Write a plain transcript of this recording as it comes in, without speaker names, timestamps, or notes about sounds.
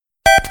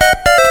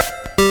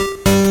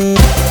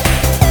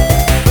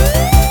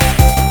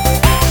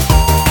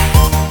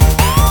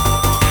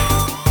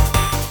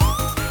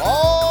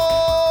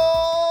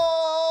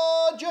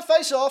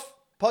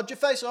Pod your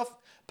face off.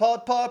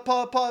 Pod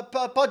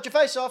your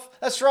face off.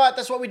 That's right.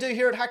 That's what we do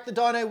here at Hack the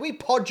Dino. We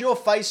pod your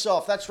face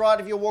off. That's right.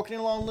 If you're walking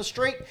along the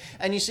street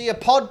and you see a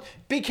pod,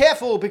 be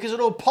careful because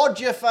it'll pod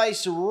your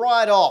face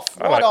right off.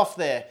 Right off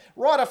there.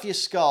 Right off your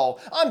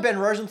skull. I'm Ben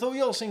Rosenthal.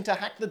 You're listening to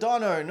Hack the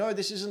Dino. No,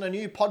 this isn't a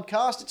new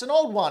podcast. It's an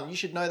old one. You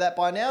should know that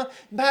by now.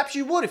 Perhaps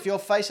you would if your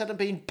face hadn't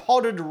been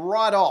podded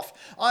right off.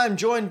 I am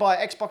joined by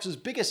Xbox's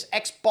biggest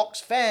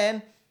Xbox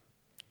fan.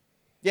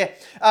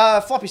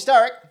 Floppy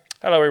Starrick.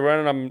 Hello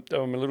everyone, and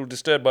I'm a little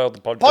disturbed by all the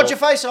podcast. Pod your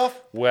face off.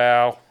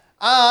 Wow.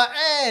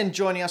 And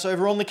joining us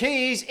over on the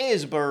keys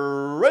is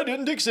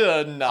Brendan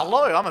Dixon.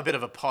 Hello, I'm a bit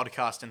of a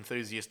podcast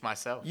enthusiast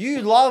myself.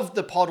 You love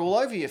the pod all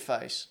over your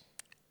face.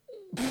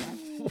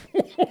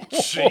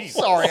 Jeez.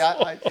 Sorry,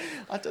 I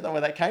don't know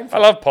where that came I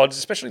from. love pods,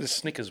 especially the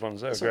Snickers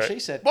ones. They're That's great. what she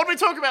said. What do we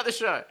talk about this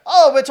show?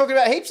 Oh, we're talking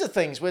about heaps of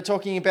things. We're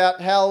talking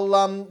about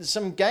how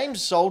some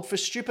games sold for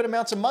stupid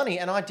amounts of money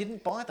and I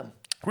didn't buy them.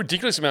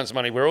 Ridiculous amounts of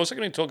money. We're also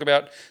going to talk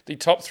about the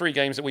top 3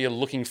 games that we are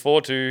looking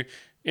forward to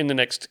in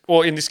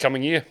this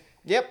coming year.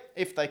 Yep,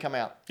 if they come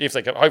out. If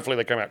they come, hopefully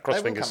they come out. Cross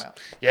They will fingers. come out.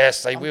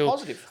 Yes, they I'm will.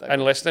 positive they will.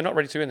 Unless they're not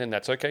ready to, and then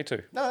that's okay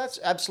too. No, that's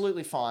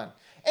absolutely fine.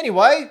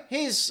 Anyway,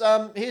 here's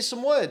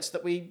some words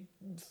that we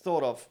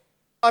thought of.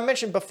 I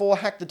mentioned before,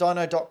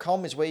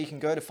 hackthedino.com is where you can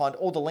go to find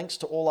all the links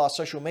to all our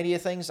social media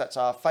things. That's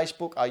our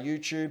Facebook, our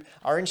YouTube,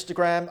 our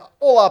Instagram,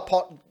 all our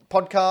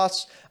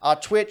podcasts, our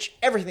Twitch,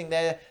 everything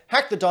there.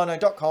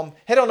 Hackthedino.com.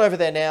 Head on over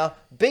there now.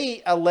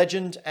 Be a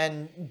legend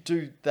and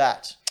do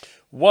that.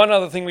 One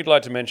other thing we'd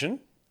like to mention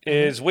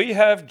is we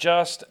have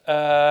just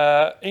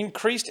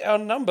increased our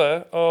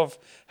number of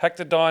Hack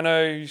the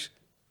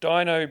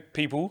Dino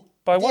people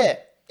by 1.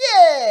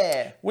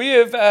 Yeah. We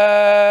have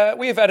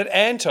added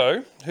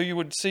Anto, who you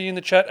would see in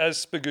the chat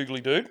as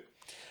Spagoogly Dude,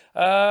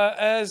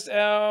 as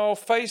our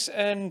face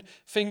and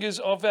fingers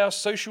of our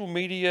social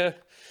media.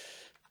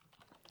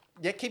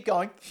 Yeah, keep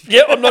going.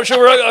 Yeah, I'm not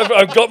sure.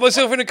 I've got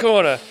myself in a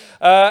corner.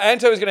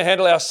 Anto is going to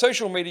handle our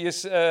social media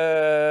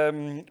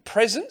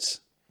presence,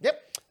 Yep.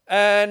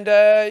 and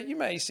you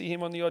may see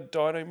him on the odd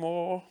Dino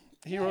more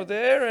here or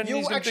there, and You'll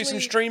he's going to do some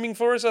actually- streaming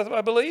for us, I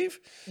believe.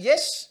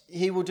 Yes,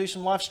 he will do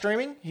some live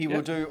streaming. He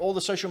will do all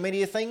the social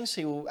media things.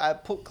 He will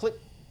put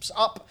clips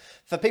up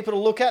for people to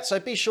look at. So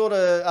be sure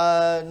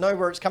to know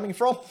where it's coming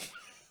from.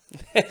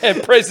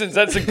 Presence,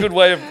 that's a good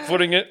way of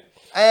putting it.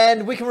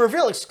 And we can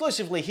reveal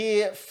exclusively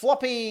here,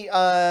 Floppy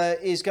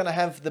is going to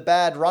have the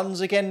bad runs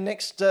again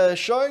next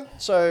show.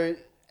 So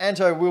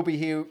Anto will be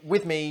here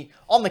with me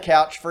on the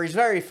couch for his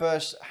very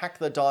first Hack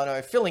the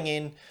Dino, filling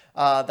in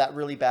that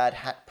really bad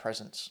hat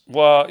presence.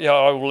 Well, yeah,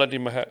 I will lend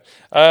him a hat.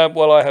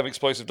 Well, I have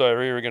explosive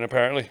diarrhea again,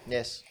 apparently.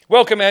 Yes.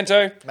 Welcome,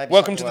 Anto. Maybe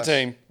Welcome to something the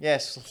worse. team.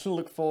 Yes.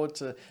 Look forward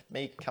to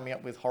me coming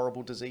up with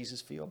horrible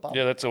diseases for your bum.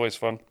 Yeah, that's always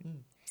fun.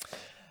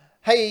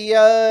 Hey,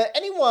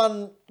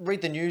 anyone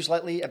read the news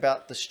lately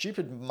about the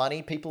stupid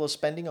money people are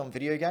spending on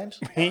video games?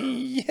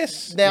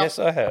 Yes. Now, Yes,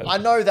 I have. I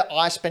know that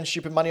I spend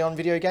stupid money on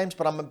video games,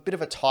 but I'm a bit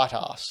of a tight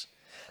ass.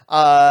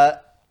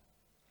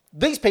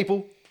 These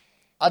people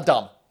are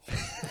dumb.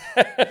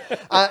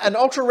 An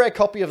ultra rare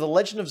copy of The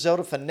Legend of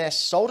Zelda for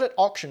NES sold at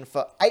auction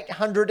for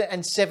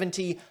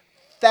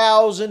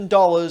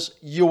 $870,000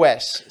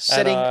 US,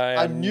 setting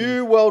a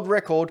new world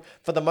record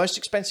for the most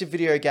expensive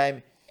video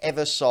game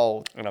ever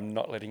sold. And I'm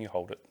not letting you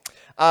hold it.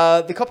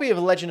 The copy of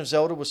The Legend of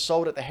Zelda was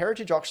sold at the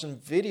Heritage Auction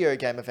video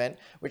game event,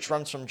 which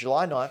runs from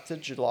July 9th to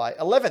July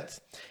 11th.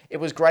 It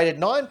was graded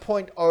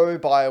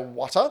 9.0 by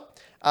Wata,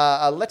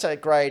 a letter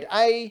grade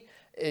A.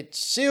 It's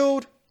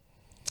sealed.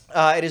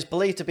 It is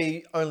believed to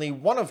be only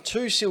one of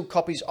 2 sealed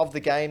copies of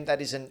the game.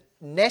 That is an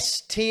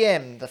NES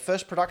TM, the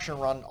first production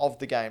run of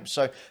the game.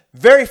 So,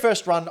 very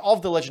first run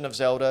of The Legend of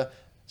Zelda,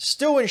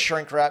 still in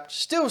shrink wrapped,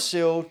 still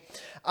sealed.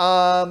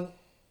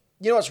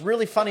 You know what's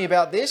really funny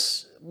about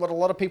this? What a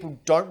lot of people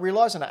don't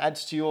realize, and it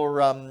adds to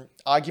your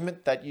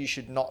argument that you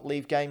should not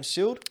leave games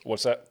sealed.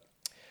 What's that?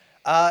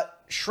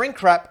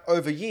 Shrink wrap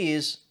over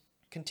years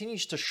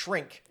continues to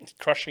shrink,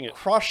 Crushing it.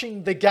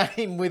 crushing the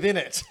game within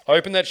it.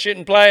 Open that shit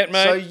and play it,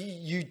 mate. So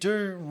you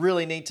do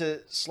really need to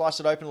slice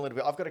it open a little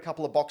bit. I've got a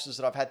couple of boxes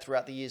that I've had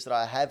throughout the years that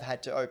I have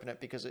had to open it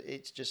because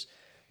it's just,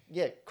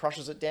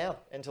 crushes it down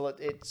until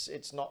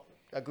it's not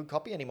a good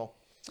copy anymore.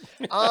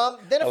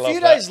 Then a few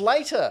days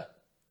later,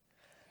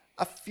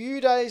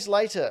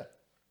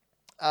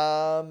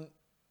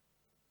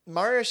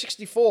 Mario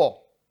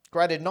 64,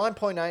 graded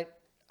 9.8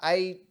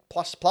 A++,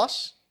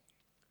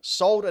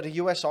 sold at a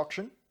US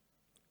auction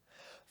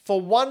for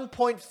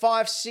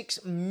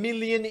 $1.56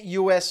 million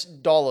US.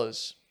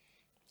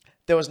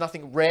 There was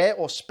nothing rare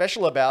or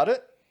special about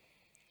it.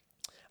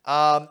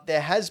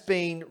 There has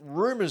been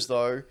rumors,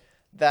 though,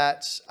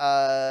 that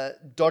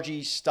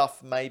dodgy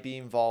stuff may be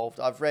involved.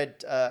 I've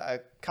read a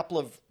couple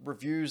of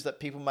reviews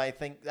that people are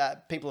thinking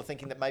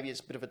that maybe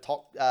it's a bit of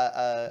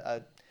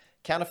a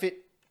counterfeit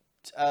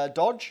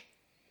dodge,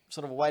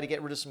 sort of a way to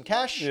get rid of some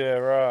cash. Yeah,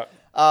 right.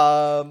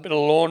 Bit of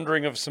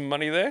laundering of some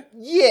money there.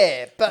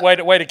 Yeah, but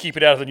Way to keep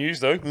it out of the news,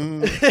 though.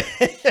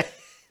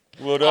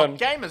 Well done.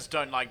 Gamers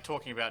don't like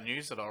talking about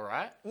news at all,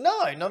 right?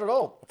 No, not at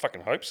all. I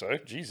fucking hope so.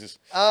 Jesus.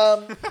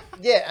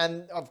 Yeah,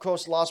 and of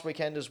course, last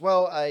weekend as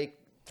well, a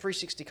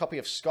 360 copy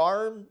of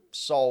Skyrim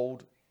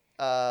sold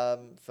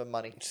for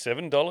money.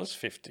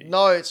 $7.50.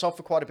 No, it sold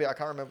for quite a bit. I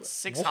can't remember.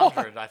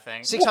 600, I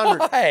think. 600.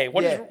 Why?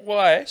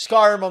 Why?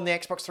 Skyrim on the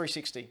Xbox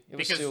 360. It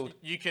was Because sealed.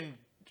 you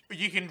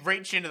can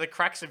reach into the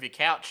cracks of your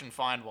couch and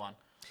find one.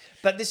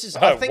 But this is, Oh,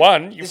 I think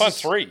one? You this find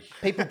is three.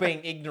 People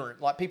being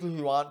ignorant, like people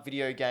who aren't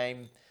video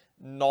game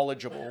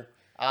knowledgeable,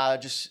 are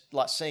just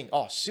like seeing,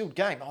 oh, sealed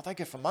game. Oh, they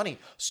go for money.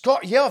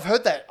 Scott, yeah, I've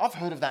heard that. I've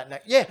heard of that. Now.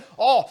 Yeah.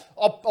 Oh,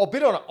 I'll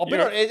bid on it. I'll bid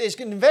on it. It's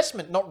an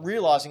investment, not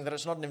realizing that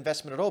it's not an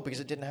investment at all because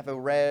it didn't have a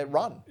rare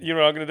run. You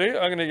know what I'm going to do?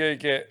 I'm going to go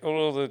get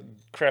all the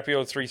crappy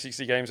old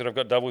 360 games that I've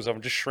got doubles of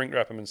and just shrink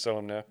wrap them and sell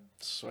them now.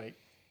 Sweet.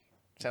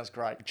 Sounds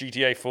great.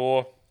 GTA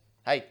 4.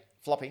 Hey,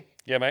 Floppy,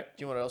 Yeah, mate.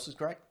 do you know what else is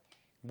great?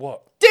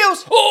 What?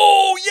 Deals!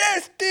 Oh,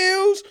 yes,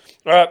 deals.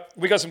 All right,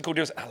 we got some cool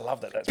deals. I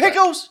love that. That's right.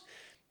 Pickles!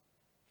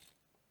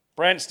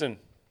 Branston.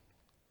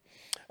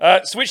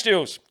 Switch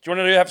deals. Do you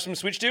want to have some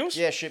Switch deals?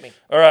 Yeah, shoot me.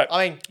 All right.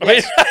 I mean,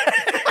 yes.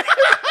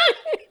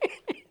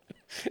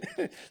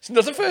 It's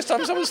not the first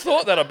time someone's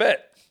thought that, I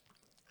bet.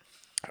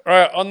 All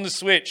right, on the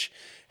Switch,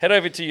 head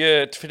over to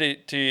your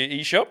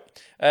eShop.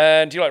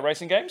 And do you like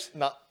racing games?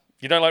 No.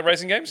 You don't like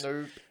racing games?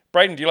 No.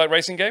 Braden, do you like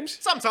racing games?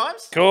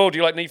 Sometimes. Cool. Do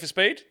you like Need for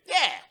Speed? Yeah.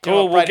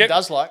 Cool. What Braden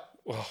does like.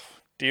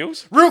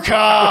 Deals. Real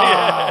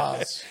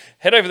cars!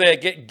 Head over there,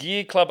 get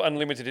Gear Club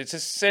Unlimited. It's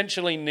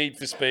essentially Need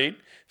for Speed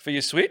for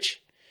your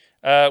Switch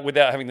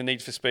without having the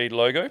Need for Speed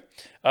logo.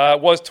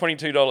 Was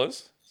 $22,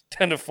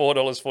 down to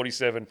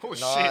 $4.47. Oh,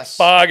 Nice. shit.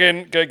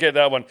 Bargain. Go get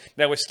that one.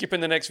 Now we're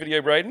skipping the next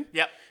video, Braden.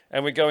 Yep.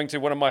 And we're going to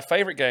one of my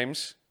favourite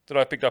games that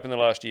I picked up in the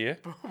last year.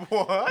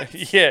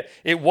 What? Yeah,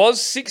 it was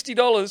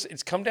 $60.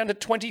 It's come down to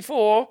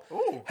 $24.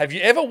 Ooh. Have you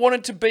ever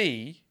wanted to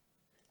be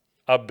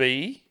a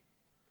bee?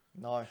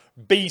 No.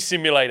 Bee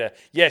simulator.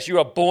 Yes, you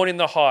are born in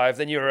the hive,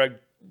 then you're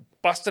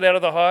busted out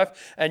of the hive,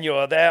 and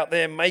you're out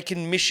there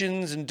making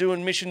missions and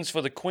doing missions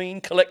for the queen,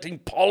 collecting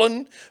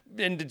pollen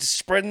and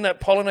spreading that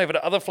pollen over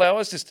to other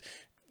flowers, just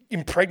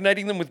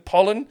impregnating them with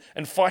pollen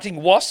and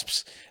fighting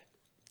wasps.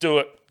 Do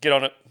it. Get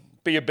on it.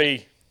 Be a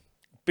bee.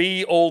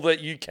 Be all that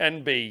you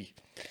can be.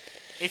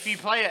 If you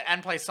play it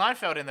and play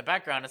Seinfeld in the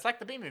background, it's like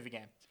the B-movie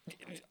game.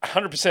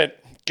 100%.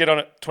 Get on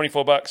it.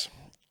 $24.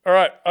 All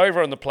right,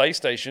 over on the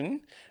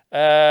PlayStation,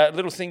 a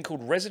little thing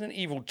called Resident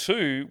Evil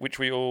 2, which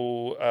we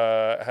all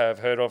have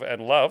heard of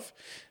and love,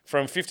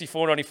 from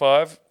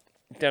 $54.95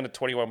 down to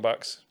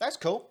 $21. That's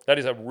cool. That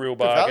is a real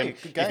value, bargain.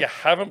 good game. If you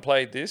haven't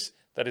played this,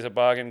 that is a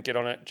bargain. Get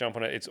on it, jump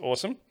on it. It's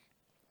awesome.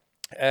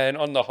 And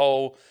on the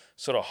whole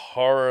sort of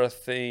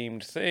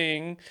horror-themed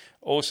thing,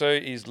 also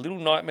is Little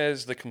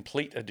Nightmares, the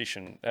Complete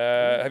Edition.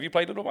 Have you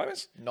played Little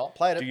Nightmares? Not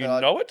played it. Do you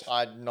but know it?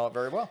 I know it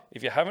very well.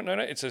 If you haven't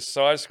known it, it's a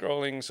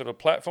side-scrolling sort of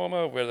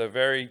platformer with a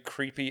very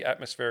creepy,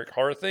 atmospheric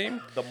horror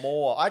theme. The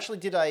more. I actually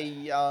did not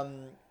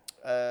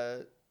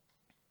a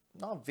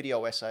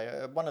video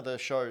essay, one of the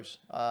shows.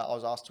 I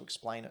was asked to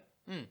explain it.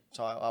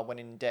 So I went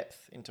in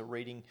depth into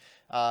reading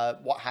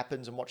what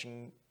happens and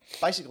watching.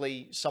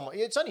 Basically, someone.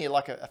 It's only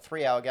like a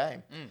 3-hour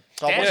game.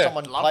 So I watched Dan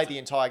someone loved play it. the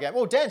entire game.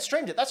 Well, Dan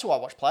streamed it. That's who I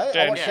watched play it.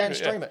 I watched Dan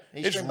stream it.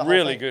 He It's streamed the whole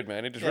really thing. good,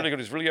 man. It is really good.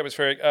 It's really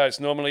atmospheric. It's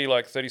normally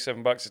like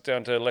 $37. It's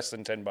down to less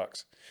than $10.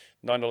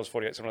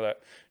 $9.48, something like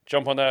that.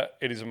 Jump on that.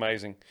 It is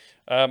amazing.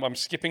 I'm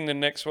skipping the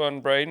next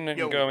one, Braden,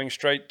 and going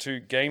straight to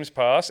Games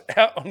Pass.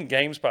 Out on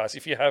Games Pass.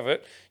 If you have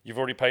it, you've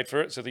already paid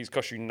for it, so these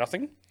cost you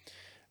nothing.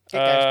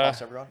 Get Games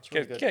Pass, everyone. It's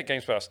really good. Get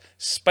Games Pass.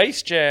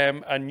 Space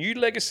Jam: A New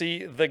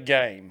Legacy, the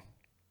game.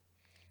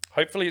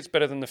 Hopefully it's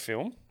better than the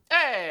film.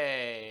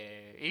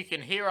 Hey, you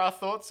can hear our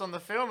thoughts on the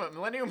film at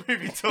Millennial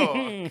Movie Tour.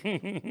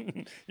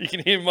 You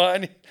can hear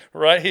mine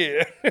right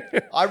here.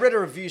 I read a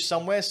review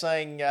somewhere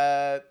saying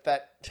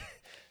that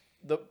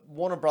the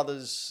Warner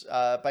Brothers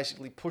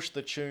basically pushed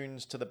the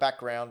tunes to the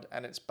background,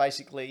 and it's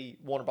basically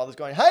Warner Brothers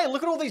going, "Hey,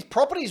 look at all these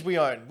properties we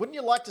own. Wouldn't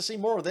you like to see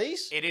more of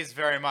these?" It is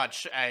very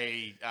much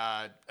a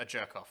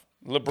jerk off.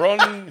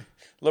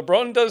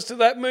 LeBron does to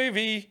that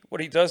movie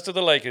what he does to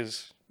the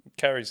Lakers.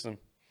 Carries them.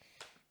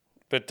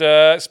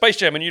 But Space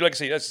Jam: A New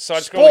Legacy. That's a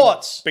side-scrolling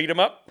Sports. beat 'em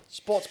up.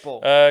 Sports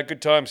ball.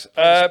 Good times.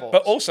 sports.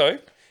 But also,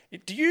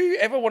 do you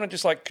ever want to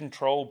just like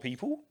control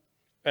people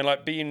and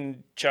like be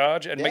in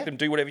charge and make them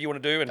do whatever you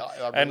want to do and,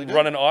 I really do.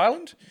 run an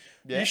island?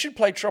 Yeah. You should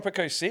play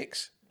Tropico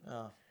 6.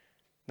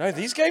 No,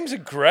 these games are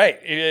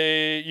great.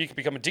 You can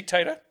become a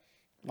dictator.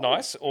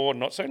 Nice or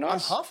not so I'm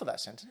nice. half of that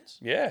sentence.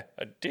 Yeah,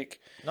 a dick.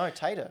 No,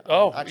 tater.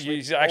 Oh,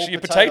 he's actually a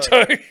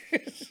potato.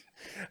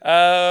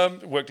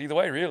 Worked either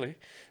way, really.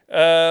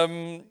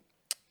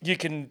 You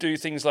can do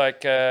things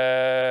like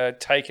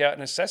take out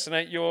and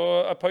assassinate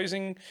your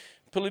opposing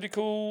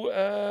political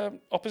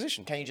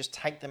opposition. Can you just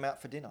take them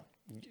out for dinner?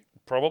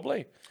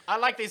 Probably. I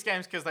like these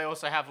games because they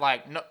also have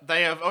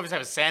obviously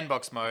have a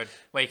sandbox mode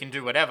where you can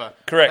do whatever.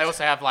 Correct. They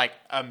also have like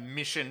a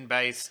mission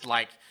based,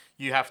 like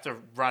you have to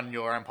run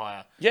your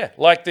empire. Yeah,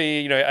 like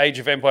the Age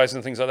of Empires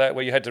and things like that,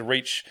 where you had to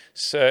reach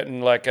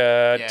certain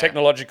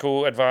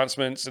technological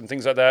advancements and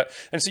things like that.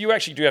 And so you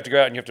actually do have to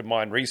go out and you have to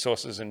mine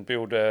resources and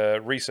build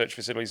research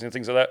facilities and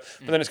things like that.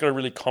 But then it's got a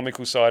really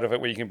comical side of it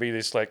where you can be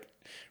this like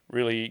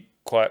really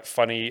quite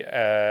funny,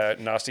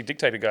 nasty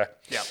dictator guy.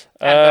 Yeah,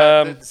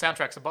 and the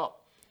soundtrack's a bop.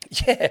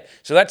 Yeah,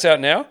 so that's out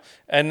now.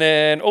 And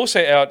then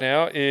also out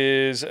now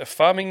is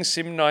Farming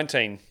Sim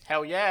 19.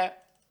 Hell yeah.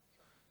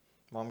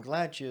 Well, I'm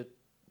glad you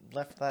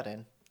left that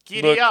in.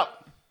 Giddy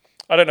up.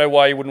 I don't know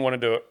why you wouldn't want to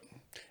do it.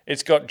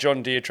 It's got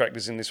John Deere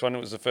tractors in this one. It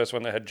was the first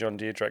one that had John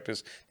Deere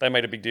tractors. They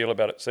made a big deal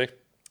about it, see?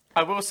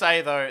 I will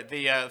say, though,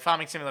 the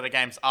Farming Simulator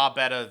games are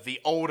better the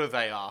older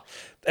they are.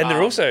 And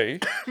they're also...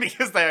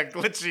 because they are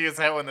glitchy as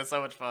hell and they're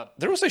so much fun.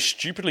 They're also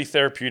stupidly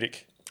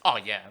therapeutic. Oh,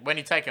 yeah. When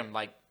you take them,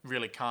 like,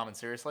 really calm and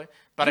seriously.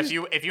 But if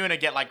you're going to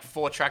get, like,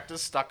 4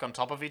 tractors stuck on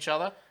top of each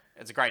other,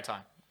 it's a great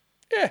time.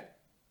 Yeah.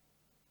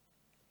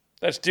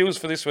 That's deals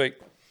for this week.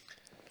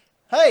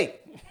 Hey,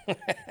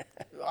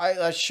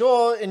 I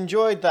sure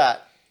enjoyed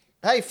that.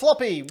 Hey,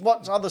 Floppy,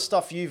 what other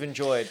stuff you've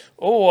enjoyed?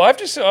 Oh,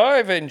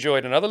 I've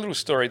enjoyed another little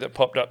story that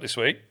popped up this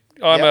week.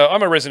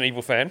 I'm a Resident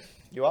Evil fan.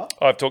 You are?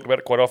 I've talked about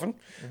it quite often.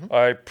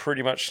 I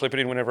pretty much slip it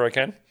in whenever I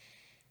can.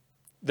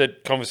 The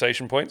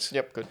conversation points.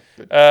 Yep, good.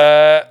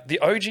 The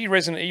OG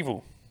Resident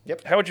Evil.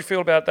 Yep. How would you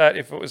feel about that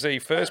if it was a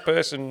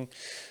first-person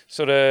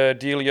sort of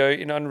dealio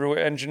in Unreal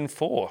Engine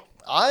 4?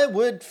 I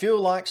would feel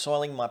like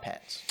soiling my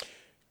pants.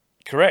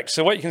 Correct.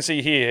 So what you can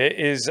see here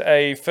is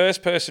a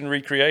first-person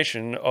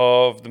recreation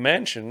of the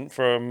mansion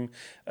from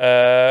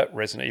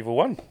Resident Evil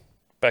 1.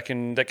 That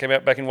came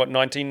out back in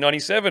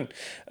 1997.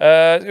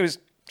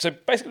 So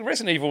basically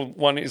Resident Evil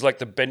 1 is like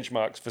the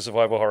benchmarks for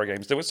survival horror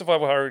games. There were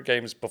survival horror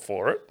games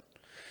before it.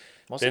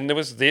 There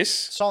was this.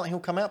 Silent Hill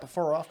come out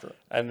before or after it?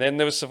 And then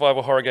there was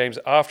survival horror games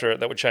after it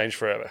that would change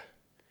forever.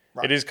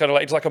 Right. It is kind of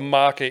like, it's like a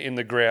marker in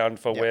the ground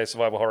for where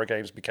survival horror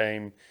games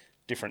became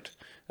different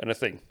and a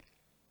thing.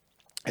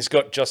 It's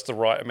got just the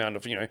right amount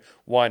of,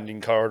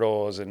 winding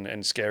corridors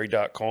and scary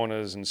dark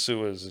corners and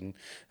sewers and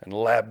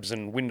labs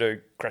and window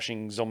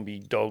crashing zombie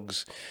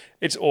dogs.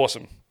 It's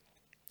awesome.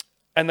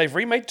 And they've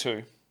remade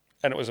 2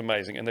 and it was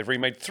amazing. And they've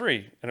remade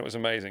 3 and it was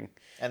amazing.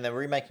 And they're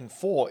remaking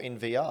 4 in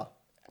VR.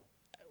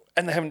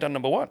 And they haven't done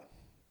number 1.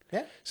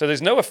 Yeah. So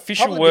there's no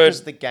official Probably word.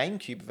 because the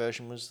GameCube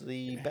version was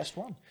the best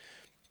one.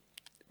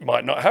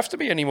 Might not have to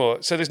be anymore.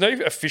 So there's no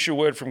official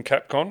word from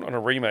Capcom on a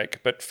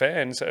remake, but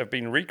fans have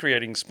been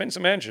recreating Spencer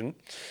Mansion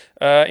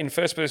in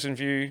first-person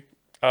view,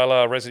 a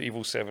la Resident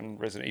Evil 7,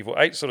 Resident Evil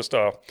 8 sort of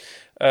style.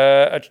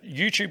 A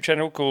YouTube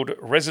channel called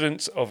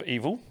Residents of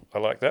Evil, I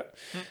like that,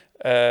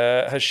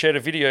 has shared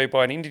a video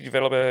by an indie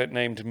developer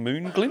named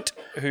Moonglint,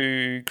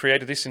 who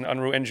created this in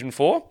Unreal Engine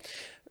 4.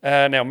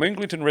 Now,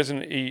 Moonglint and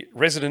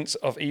Residents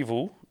of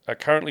Evil are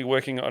currently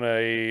working on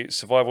a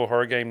survival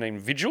horror game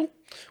named Vigil,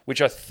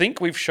 which I think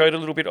we've showed a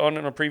little bit on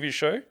a previous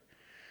show.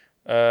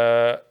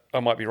 I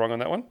might be wrong on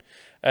that one.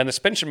 And the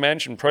Spencer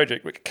Mansion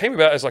project, which came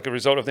about as like a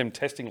result of them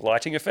testing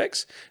lighting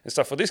effects and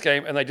stuff for this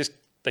game, and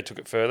they took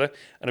it further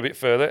and a bit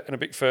further and a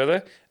bit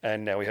further,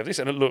 and now we have this,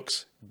 and it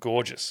looks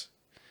gorgeous.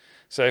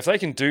 So if they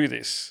can do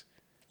this,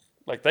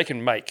 like they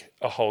can make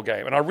a whole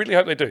game, and I really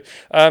hope they do.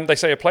 They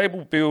say a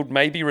playable build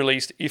may be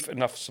released if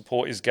enough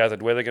support is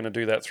gathered. Whether they're going to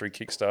do that through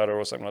Kickstarter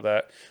or something like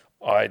that,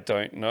 I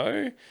don't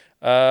know.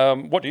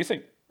 What do you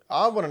think?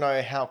 I want to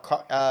know how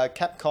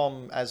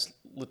Capcom, as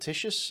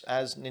litigious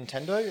as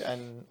Nintendo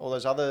and all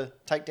those other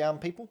takedown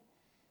people.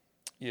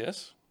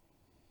 Yes.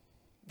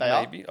 They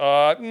Maybe.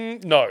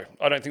 No,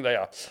 I don't think they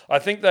are. I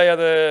think they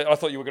are I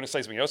thought you were going to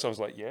say something else. I was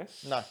like,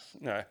 yes. No.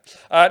 No,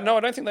 I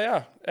don't think they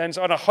are. And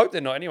I hope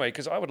they're not anyway,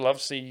 because I would love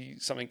to see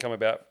something come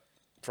about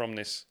from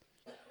this.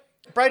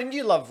 Braden,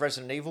 you love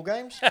Resident Evil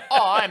games?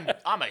 Oh,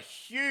 I'm a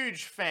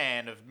huge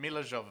fan of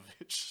Mila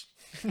Jovovich.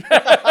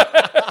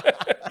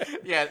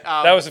 Yeah.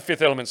 That was the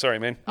Fifth Element. Sorry,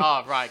 man.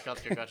 Oh, right.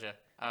 Gotcha.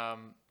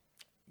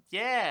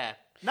 Yeah.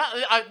 No,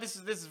 this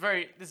is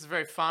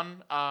very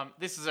fun.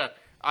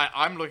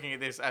 I'm looking at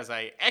this as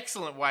a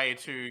excellent way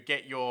to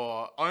get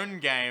your own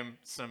game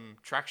some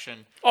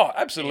traction. Oh, In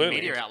absolutely.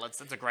 media outlets.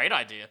 That's a great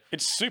idea.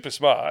 It's super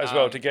smart as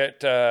well to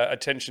get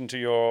attention to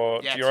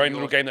your own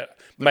little game that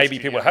maybe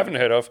people studio. haven't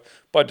heard of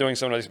by doing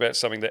something like this about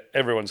something that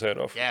everyone's heard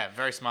of. Yeah,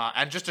 very smart.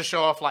 And just to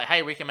show off, like,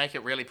 hey, we can make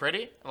it really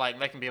pretty. Like,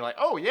 they can be like,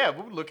 oh yeah,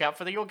 we'll look out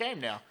for your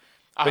game now.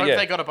 I hope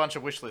they got a bunch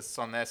of wish lists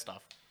on their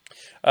stuff.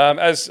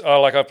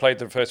 I've played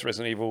the first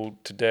Resident Evil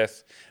to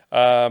death.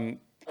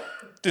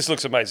 This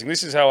looks amazing.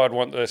 This is how I'd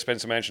want the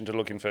Spencer Mansion to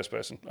look in first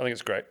person. I think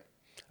it's great.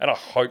 And I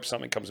hope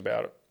something comes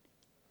about it.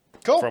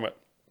 Cool. From it.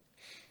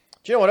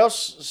 Do you know what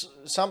else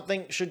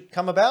something should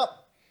come about?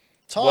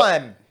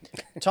 Time.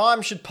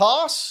 Time should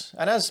pass,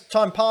 and as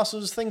time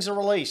passes, things are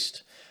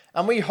released.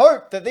 And we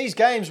hope that these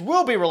games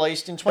will be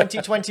released in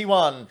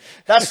 2021.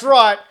 That's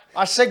right.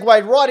 I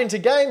segued right into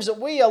games that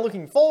we are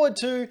looking forward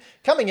to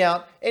coming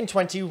out in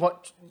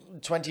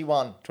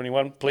 2021.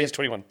 21, please,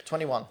 21.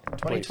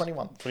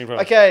 2021. 21.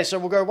 Okay, so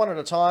we'll go one at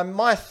a time.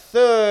 My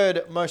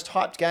third most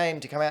hyped game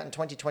to come out in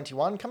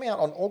 2021, coming out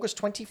on August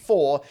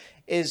 24,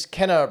 is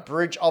Kenna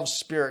Bridge of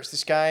Spirits.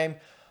 This game,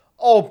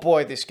 oh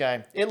boy, this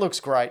game. It looks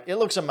great. It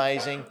looks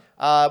amazing.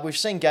 We've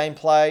seen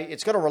gameplay.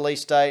 It's got a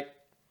release date.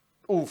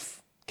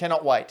 Oof,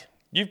 cannot wait.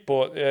 You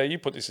put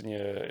this in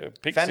your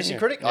picks, Fantasy didn't you?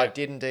 Critic? Yeah. I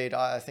did indeed.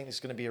 I think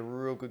it's going to be a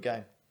real good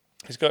game.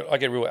 I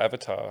get real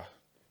Avatar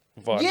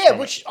vibes. Yeah, from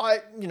which I'm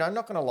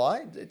not going to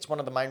lie, it's one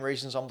of the main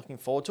reasons I'm looking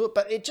forward to it,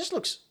 but it just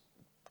looks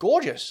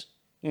gorgeous.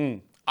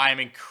 I am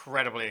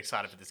incredibly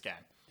excited for this game.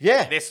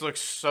 Yeah. This looks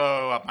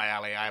so up my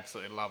alley. I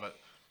absolutely love it.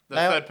 The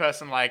Now-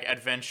 third-person like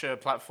adventure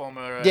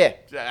platformer, Yeah.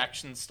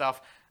 action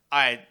stuff.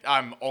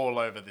 I'm all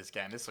over this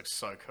game. This looks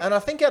so cool. And I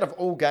think out of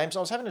all games, I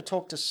was having to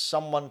talk to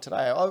someone today.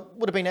 I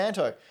would have been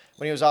Anto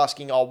when he was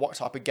asking, what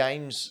type of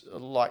games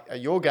like are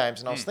your games?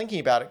 And I was thinking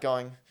about it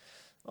going,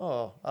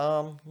 I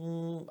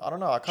don't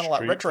know. I kind of like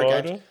Street retro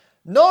Fighter? games.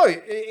 No,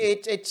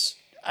 it's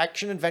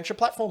action adventure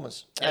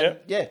platformers. And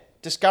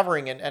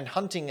discovering and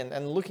hunting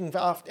and looking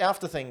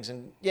after things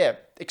and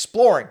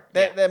exploring.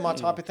 They're my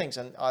type of things.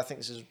 And I think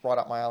this is right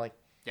up my alley.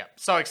 Yeah,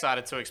 so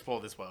excited to explore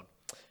this world.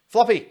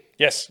 Floppy,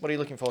 Yes. what are you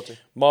looking forward to?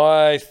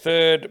 My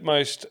third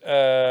most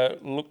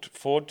looked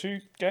forward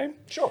to game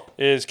Sure.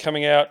 is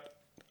coming out,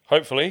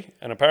 hopefully,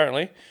 and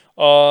apparently,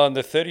 on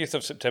the 30th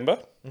of September.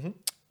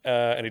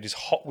 And it is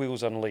Hot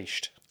Wheels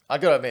Unleashed. I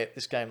got to admit,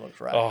 this game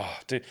looks rad. Oh,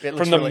 dude. It looks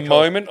From the really cool.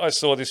 moment I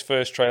saw this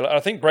first trailer, I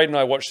think Braden and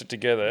I watched it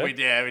together. We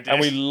did. And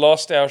we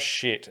lost our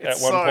shit at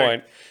one so,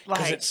 point.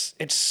 Because like-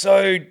 it's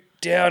so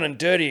down and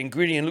dirty and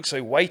gritty and looks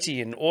so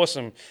weighty and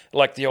awesome,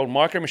 like the old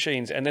Micro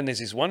Machines. And then there's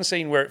this one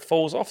scene where it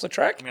falls off the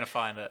track. I'm going to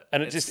find it.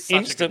 And it It's just such a good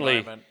instantly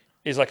moment.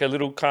 is like a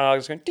little car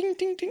that's going ding,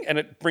 ding, ding. And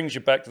it brings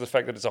you back to the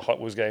fact that it's a Hot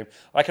Wheels game.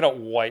 I cannot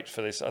wait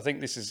for this. I think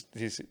this is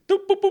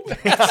boop, boop,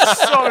 boop.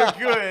 So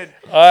good.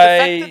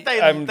 I The fact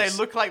am- that they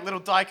look like little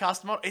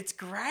die-cast models, it's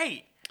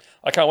great.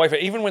 I can't wait for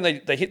it. Even when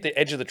they hit the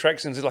edge of the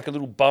tracks and there's like a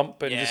little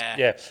bump and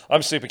Yeah.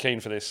 I'm super keen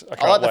for this. I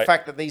can't I like wait. the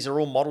fact that these are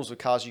all models of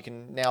cars you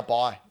can now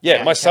buy. Yeah,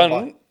 You my can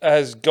son buy.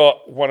 has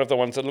got one of the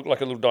ones that look like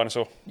a little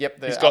dinosaur.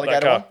 Yep, the He's got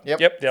that alligator car. one.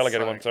 Yep. the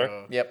alligator So one, sorry.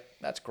 cool. Yep,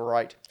 that's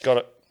great. Got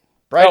it.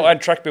 Braden, Oh,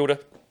 and Track Builder.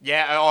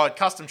 Yeah,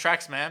 custom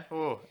tracks, man.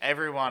 Ooh,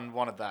 everyone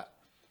wanted that.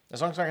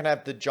 as long as I can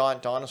have the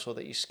giant dinosaur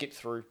that you skip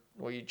through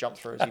or you jump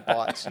through as he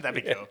bites. That'd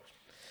be cool.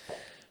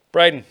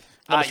 Braden,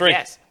 number 3.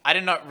 Yes, I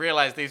did not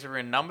realize these were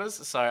in numbers,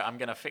 so I'm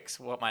going to fix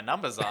what my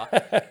numbers are.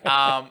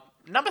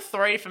 Number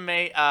 3 for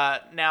me,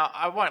 now,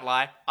 I won't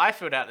lie, I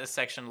filled out this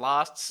section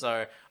last,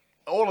 so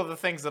all of the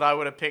things that I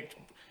would have picked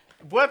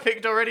were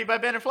picked already by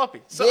Ben and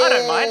Floppy. So I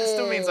don't mind, it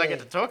still means I get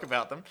to talk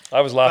about them.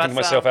 I was laughing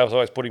But, to myself. I was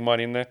always putting mine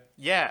in there.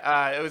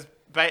 Yeah, it was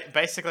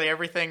basically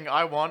everything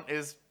I want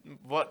is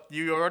what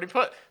you already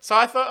put. So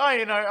I thought,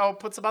 I'll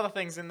put some other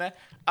things in there.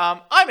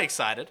 I'm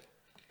excited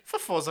for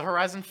Forza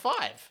Horizon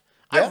 5.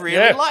 Yeah. I really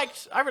Yeah.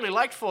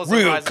 liked Forza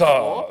Real Horizon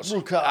cars. 4.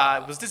 Real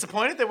cars. Was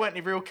disappointed there weren't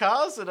any real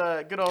cars at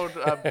a good old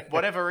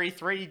whatever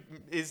E3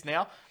 is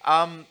now.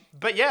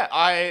 But yeah,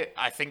 I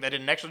think they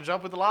did an excellent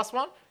job with the last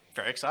one.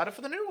 Very excited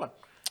for the new one.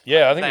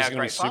 Yeah, I think They it's are going to be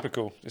great fun. super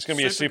cool. It's going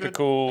to be a Super super good.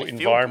 cool They feel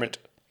environment.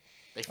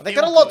 They They've feel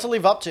got a lot good. to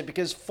live up to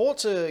because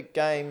Forza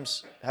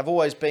games have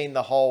always been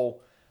the whole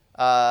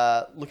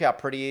look how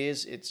pretty it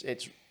is.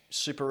 It's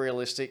super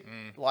realistic.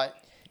 Like,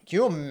 can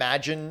you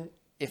imagine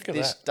if at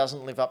this that.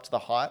 doesn't live up to the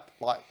hype?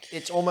 Like,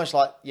 it's almost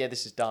like,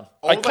 this is done.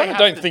 I All they kind of have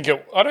don't to- think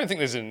it. I don't think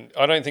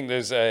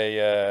there's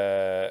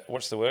a.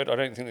 What's the word? I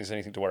don't think there's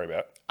anything to worry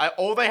about.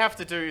 All they have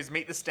to do is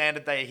meet the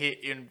standard they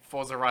hit in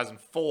Forza Horizon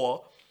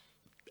 4,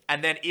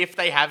 and then if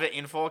they have it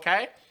in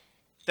 4K,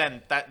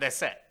 then they're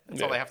set.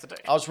 That's all Yeah. they have to do.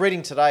 I was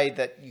reading today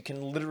that you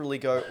can literally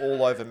go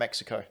all over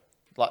Mexico.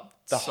 Like,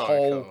 the So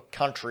whole cool.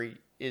 country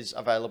is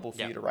available for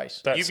Yeah. you to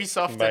race. That's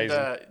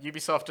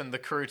Ubisoft and the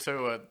crew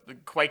too are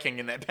quaking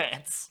in their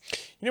pants.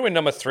 You know when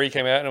number 3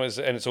 came out and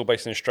it's all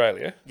based in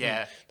Australia.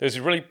 Yeah. There's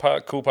a really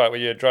cool part where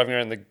you're driving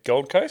around the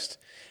Gold Coast,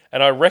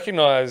 and I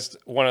recognised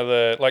one of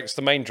the it's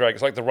the main drag.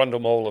 It's like the Rundle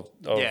Mall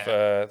of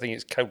Yeah. I think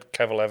it's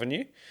Cavill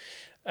Avenue.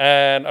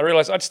 And I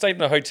realised I'd stayed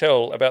in a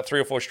hotel about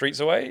 3 or 4 streets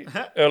away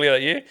earlier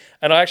that year,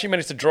 and I actually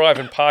managed to drive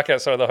and park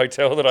outside of the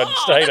hotel that I'd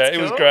stayed that's at. It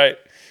was cool. great.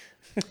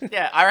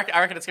 Yeah, I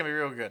reckon it's gonna be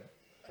real good.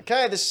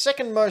 Okay, the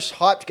second most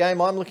hyped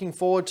game I'm looking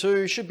forward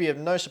to, should be of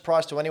no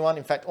surprise to anyone,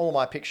 in fact all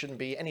my picks shouldn't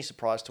be any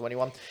surprise to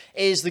anyone,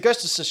 is the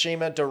Ghost of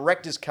Tsushima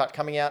Director's Cut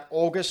coming out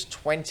August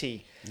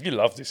 20. You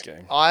love this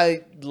game.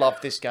 I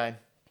love this game.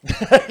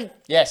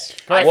 Yes,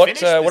 I correct. finished What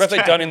this have they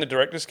game. done in the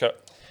director's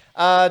cut?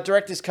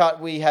 Director's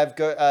Cut, we have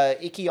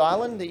Iki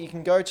Island that you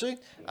can go to,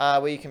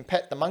 where you can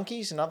pet the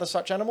monkeys and other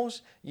such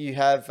animals. You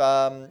have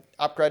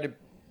upgraded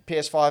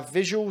PS5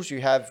 visuals.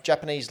 You have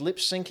Japanese lip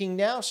syncing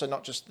now, so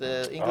not just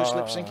the English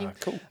lip syncing.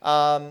 Cool.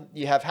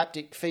 You have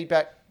haptic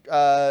feedback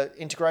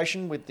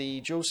integration with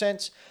the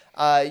DualSense.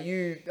 I'm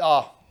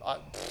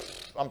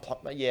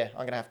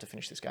going to have to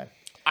finish this game.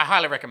 I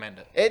highly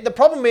recommend it. The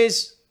problem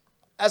is,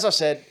 as I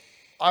said,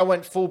 I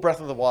went full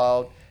Breath of the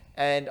Wild,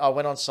 and I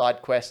went on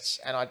side quests,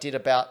 and I did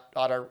about,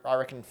 I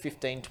reckon,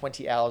 15,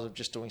 20 hours of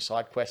just doing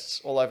side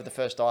quests all over the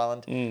first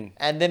island,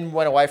 and then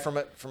went away from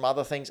it, from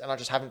other things, and I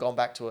just haven't gone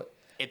back to it.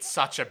 It's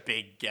such a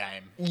big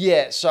game.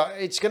 Yeah, so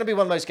it's going to be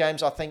one of those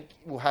games I think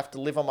will have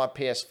to live on my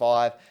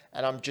PS5,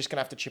 and I'm just going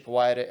to have to chip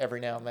away at it every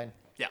now and then.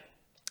 Yeah.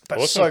 But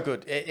it's Awesome. so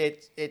good.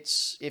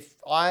 It's if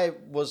I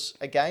was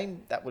a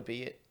game, that would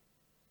be it.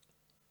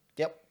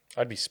 Yep.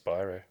 I'd be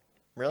Spyro.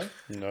 Really?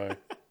 No.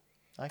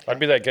 Okay. I'd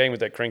be that game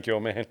with that cranky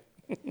old man.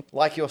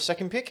 Like your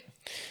second pick?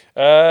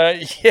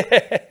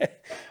 Yeah.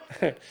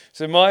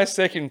 So my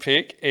second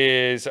pick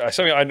is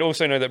something I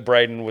also know that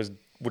Braden would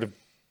have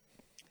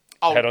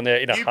had on there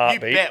in a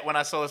heartbeat. You bet when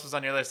I saw this was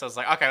on your list, I was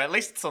like, okay, at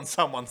least it's on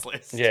someone's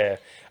list. Yeah.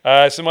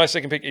 So my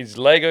second pick is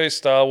Lego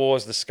Star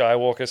Wars: The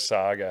Skywalker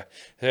Saga.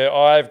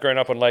 I've grown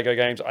up on Lego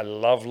games. I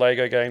love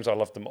Lego games. I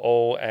love them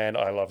all, and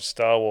I love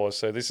Star Wars.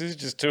 So this is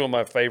just two of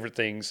my favorite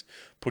things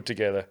put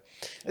together.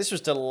 This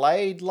was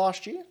delayed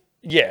last year?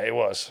 Yeah, it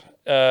was.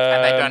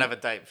 And they don't have a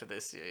date for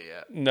this year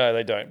yet. No,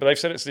 they don't. But they've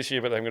said it's this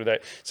year, but they haven't got a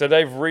date. So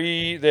they're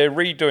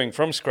redoing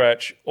from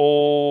scratch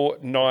all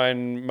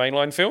 9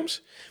 mainline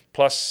films,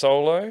 plus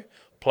Solo,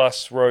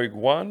 plus Rogue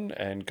One,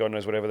 and God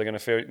knows whatever they're going to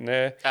fit in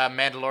there.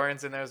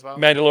 Mandalorian's in there as well.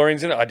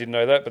 Mandalorian's in it. I didn't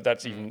know that, but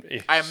that's even.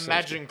 I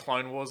imagine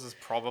Clone Wars is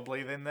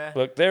probably in there.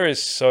 Look, there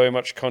is so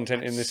much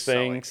content in this so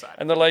thing, excited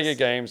and the for Lego this.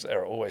 games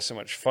are always so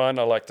much fun.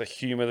 I like the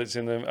humor that's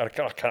in them. I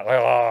can't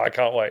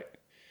wait.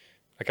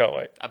 I can't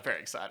wait. I'm very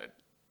excited.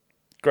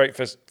 Great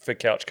for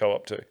couch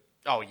co-op too.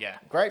 Oh, yeah.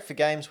 Great for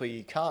games where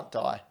you can't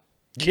die.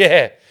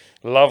 Yeah,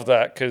 love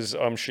that because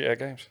I'm shit at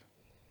games.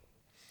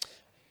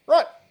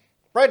 Right.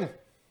 Braden.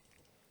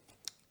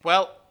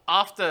 Well,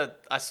 after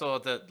I saw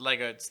that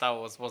Lego Star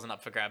Wars wasn't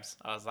up for grabs,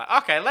 I was like,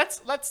 okay, let's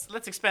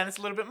expand this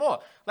a little bit more.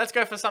 Let's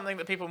go for something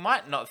that people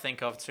might not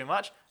think of too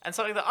much, and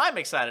something that I'm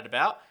excited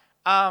about.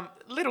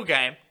 Little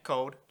game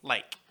called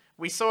Lake.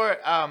 We saw it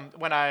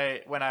when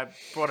I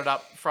brought it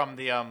up from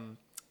the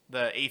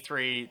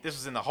E3. This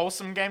was in the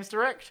Wholesome Games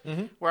Direct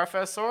where I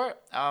first saw it.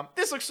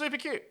 This looks super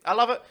cute. I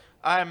love it.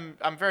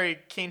 I'm very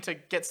keen to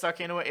get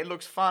stuck into it. It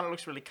looks fun. It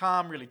looks really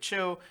calm, really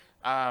chill.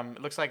 It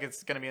looks like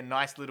it's going to be a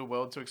nice little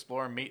world to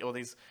explore and meet all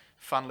these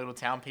fun little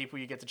town people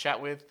you get to chat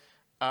with.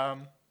 Yeah.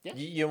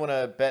 You want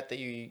to bet that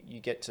you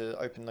get to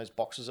open those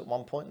boxes at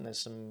one point and there's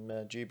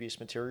some dubious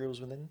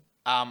materials within?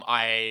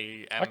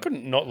 I am I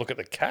couldn't not look at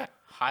the cat.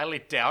 highly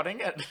doubting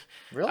it.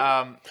 Really?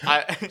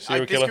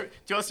 Serial killer. Do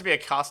you want this to be a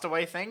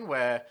Castaway thing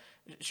where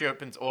she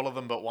opens all of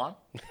them but one?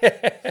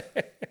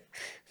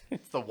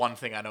 It's the one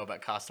thing I know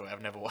about Castaway.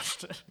 I've never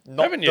watched it.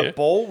 Not Haven't the you?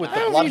 ball with the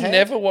How have blood you hand?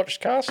 never watched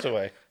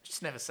Castaway?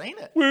 Just never seen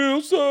it.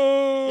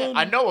 Wilson!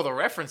 I know all the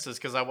references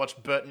because I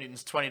watched Burt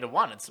Newton's 20 to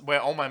 1. It's where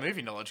all my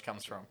movie knowledge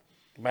comes from.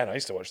 Man, I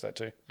used to watch that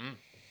too.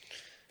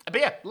 But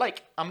yeah,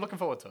 Lake, I'm looking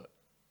forward to it.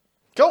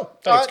 Cool. All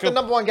right, cool. the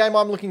number one game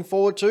I'm looking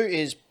forward to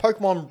is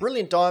Pokemon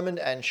Brilliant Diamond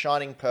and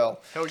Shining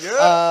Pearl. Hell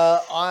yeah!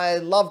 I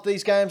love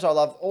these games. I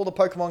love all the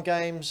Pokemon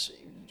games,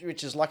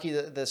 which is lucky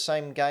that the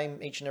same game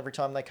each and every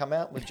time they come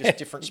out with just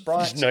different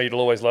sprites. No, you'll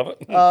always love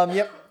it.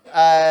 Yep.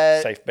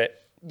 Safe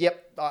bet.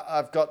 Yep.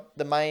 I've got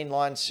the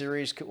mainline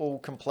series all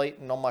complete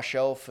and on my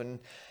shelf. And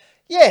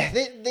yeah,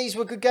 these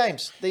were good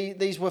games.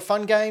 These were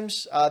fun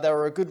games. They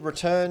were a good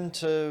return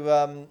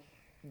to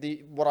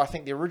what I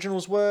think the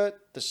originals were.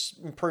 The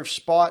improved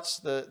sprites,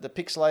 the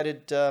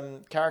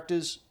pixelated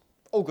characters.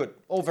 All good.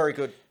 All very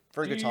good.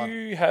 Very good Do time.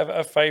 you have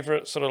a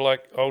favourite sort of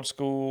like old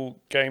school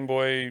Game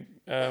Boy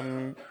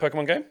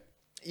Pokemon game?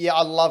 Yeah,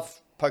 I love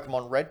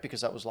Pokemon Red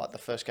because that was like the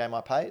first game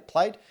I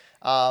played.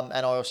 And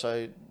I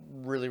also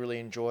really, really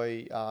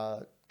enjoy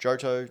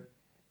Johto.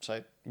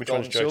 So Which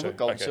Gold one's and Silver, Johto?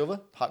 Gold and Okay. Silver,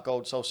 Heart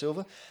Gold, Soul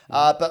Silver.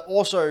 But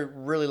also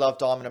really love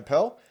Diamond and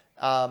Pearl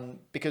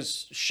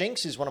because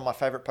Shinx is one of my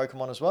favorite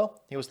Pokemon as well.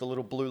 He was the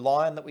little blue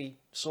lion that we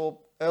saw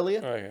earlier.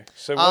 Okay.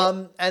 So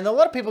what, And a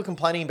lot of people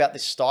complaining about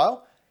this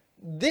style.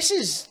 This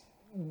is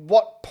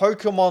what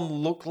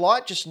Pokemon look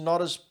like, just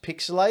not as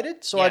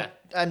pixelated. So Yeah.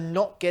 I'm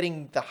not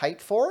getting the hate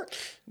for it.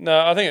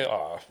 no, I think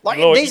Like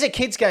Lord, these are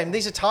kids' games.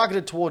 These are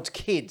targeted towards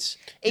kids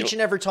each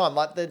and every time.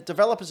 Like the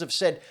developers have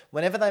said,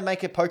 whenever they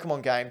make a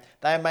Pokemon game,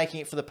 they are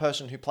making it for the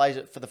person who plays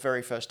it for the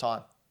very first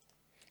time.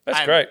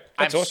 that's great.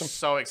 That's I'm awesome.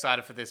 so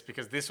excited for this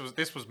because this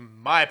was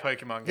my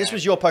Pokemon game. This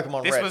was your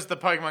Pokemon This Red. was the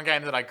Pokemon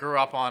game that I grew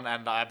up on,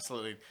 and I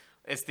absolutely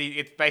it's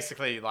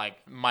basically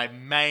like my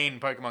main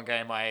Pokemon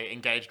game I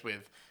engaged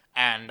with,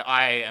 and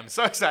I am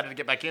so excited to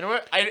get back into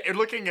it.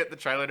 Looking at the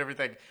trailer and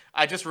everything,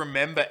 I just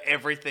remember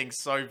everything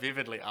so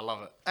vividly. I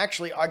love it.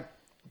 Actually, I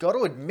got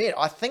to admit,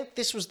 I think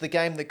this was the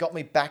game that got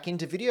me back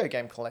into video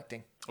game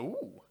collecting.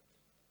 Ooh,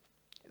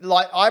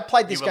 Like I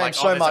played this you were game like,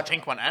 so there's much. a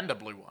pink one and a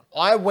blue one.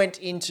 I went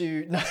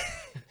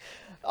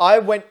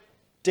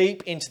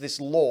deep into this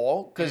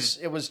lore because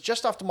it was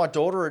just after my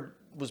daughter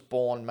was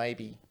born,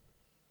 maybe.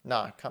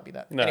 No, it can't be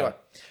that. No. Anyway,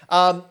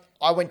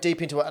 I went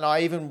deep into it and I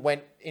even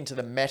went into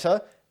the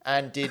meta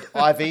and did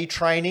IV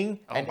training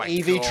and my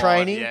EV God,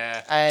 training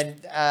yeah.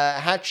 and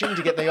hatching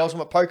to get the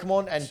ultimate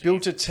Pokemon and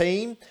built a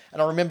team.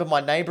 And I remember my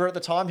neighbor at the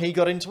time, he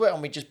got into it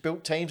and we just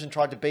built teams and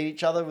tried to beat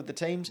each other with the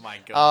teams. My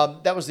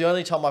God. That was the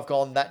only time I've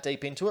gone that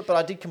deep into it, but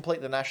I did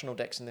complete the national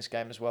decks in this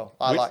game as well.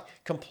 I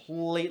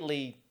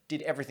completely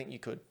did everything you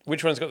could.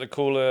 Which one's got the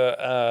cooler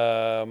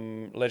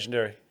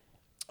legendary?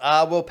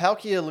 Well,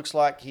 Palkia looks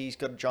like he's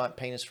got a giant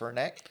penis for a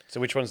neck. So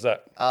which one's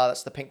that?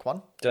 That's the pink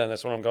one. Done.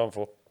 That's what I'm going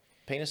for.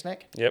 Penis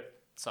neck. Yep.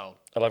 So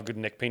I love good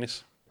neck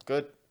penis.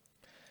 Good.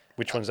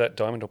 Which one's that?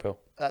 Diamond or pearl?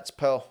 That's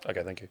pearl.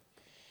 Okay, thank you.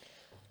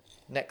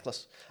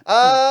 Necklace.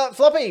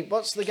 Floppy,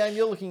 what's the game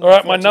you're looking All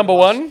right, forward my to number the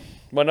most? one.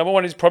 My number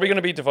one is probably going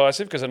to be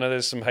divisive because I know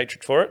there's some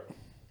hatred for it.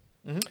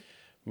 Mm-hmm.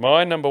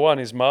 My number one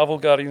is Marvel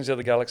Guardians of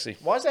the Galaxy.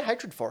 Why is there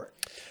hatred for it?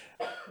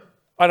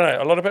 I don't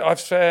know. A lot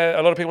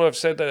of people have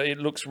said that it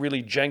looks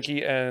really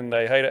janky and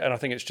they hate it, and I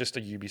think it's just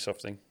a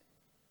Ubisoft thing.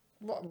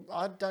 Well,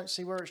 I don't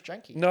see where it's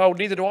janky. No,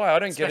 neither do I. I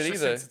don't get it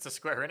especially either. since it's a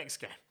Square Enix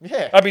game.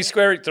 Yeah. I mean,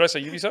 Square. Did I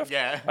say Ubisoft?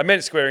 Yeah. I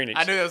meant Square Enix.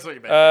 I knew that's what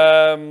you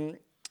meant.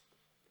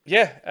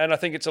 Yeah, and I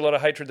think it's a lot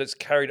of hatred that's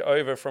carried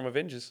over from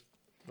Avengers.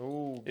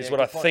 Ooh, Is yeah,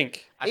 what I good point.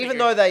 think. I think Even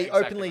you're though they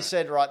exactly openly right.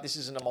 said, right, this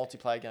isn't a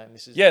multiplayer game.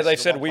 This is Yeah, this they've is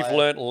a said we've one-player."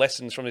 learnt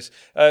lessons from this.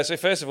 So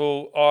first of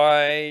all,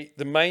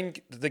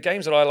 the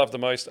games that I love the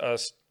most are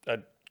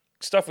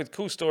stuff with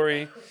cool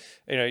story,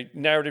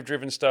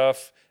 narrative-driven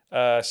stuff,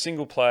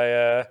 single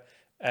player,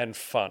 and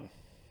fun.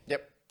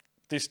 Yep.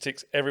 This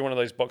ticks every one of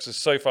those boxes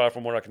so far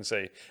from what I can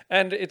see,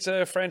 and it's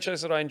a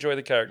franchise that I enjoy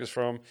the characters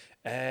from.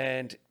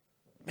 And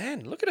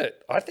man, look at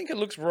it! I think it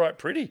looks right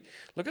pretty.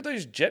 Look at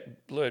those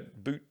jet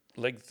boot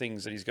leg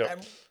things that he's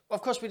got.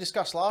 Of course, we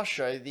discussed last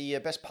show, the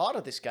best part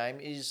of this game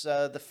is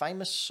the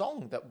famous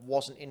song that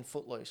wasn't in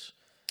Footloose.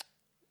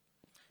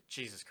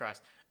 Jesus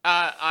Christ.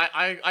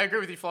 I agree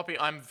with you, Floppy.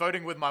 I'm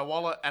voting with my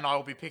wallet, and I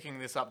will be picking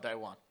this up day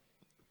one.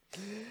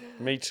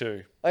 Me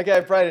too.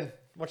 Okay, Brayden,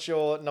 what's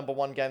your number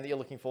one game that you're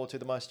looking forward to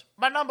the most?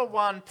 My number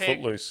one pick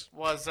Footloose.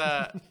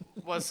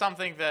 was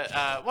something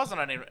that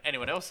wasn't on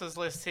anyone else's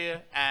list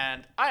here,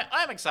 and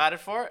I'm excited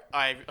for it.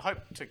 I hope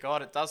to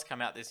God it does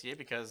come out this year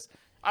because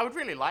I would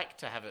really like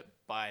to have it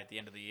by the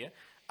end of the year.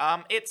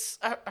 It's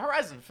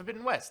Horizon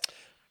Forbidden West.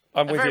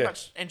 I'm I with very you.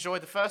 much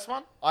enjoyed the first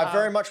one. I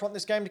very much want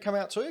this game to come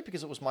out too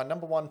because it was my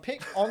number one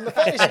pick on the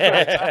fantasy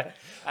grid. That's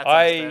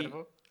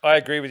understandable. I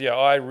agree with you.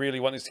 I really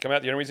want this to come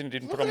out. The only reason it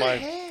didn't put on Look my at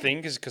her hair.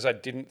 thing is because I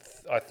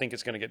think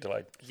it's going to get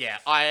delayed. Yeah,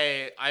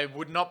 I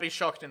would not be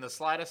shocked in the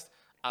slightest.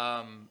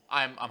 I'm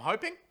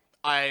hoping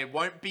I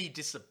won't be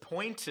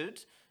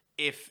disappointed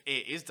if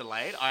it is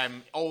delayed.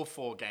 I'm all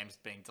for games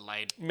being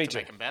delayed Me to too.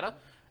 make them better.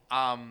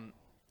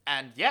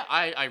 And yeah,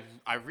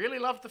 I really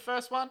loved the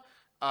first one.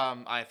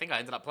 I think I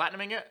ended up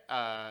platinuming it,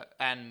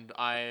 and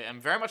I am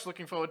very much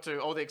looking forward to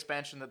all the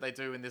expansion that they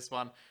do in this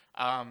one,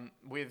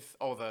 with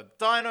all the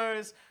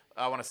dinos.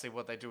 I want to see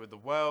what they do with the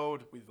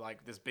world, with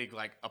like this big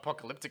like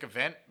apocalyptic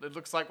event that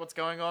looks like what's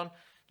going on.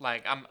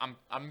 Like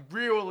I'm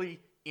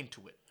really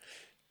into it.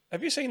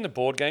 Have you seen the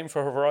board game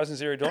for Horizon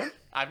Zero Dawn?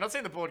 I've not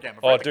seen the board game.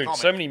 I've Oh, read the dude, comic.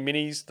 so many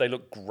minis. They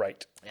look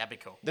great. Yeah, that'd be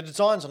cool. The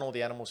designs on all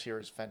the animals here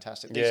is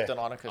fantastic. These Yeah.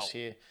 Deinonychus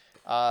here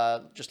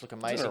just look Is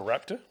amazing. it a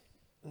raptor?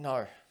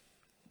 No.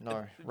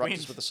 Raptors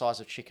means- were the size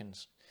of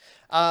chickens.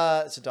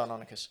 It's a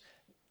Deinonychus.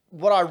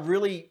 What I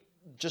really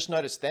just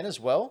noticed then as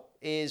well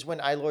is when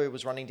Aloy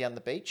was running down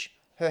the beach,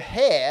 her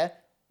hair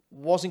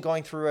wasn't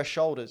going through her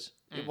shoulders.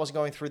 It wasn't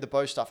going through the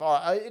bow stuff. All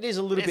right, it is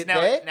a little bit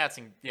there, Now it's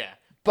in, yeah.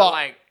 but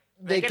like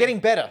they're getting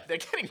better. They're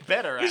getting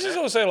better at This is it.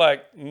 also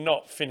like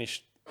not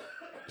finished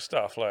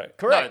stuff. Like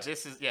Correct. No,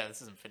 this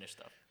isn't finished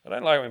stuff. I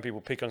don't like when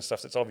people pick on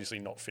stuff that's obviously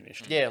not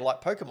finished. Yeah,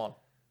 like Pokemon.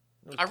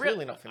 It was I clearly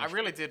really, not I finished.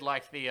 really did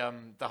like the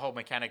whole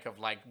mechanic of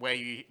like where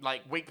you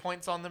like weak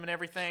points on them and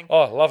everything.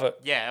 Oh, love it.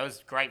 Yeah, it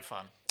was great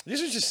fun.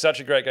 This is just such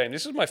a great game.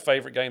 This is my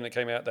favorite game that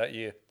came out that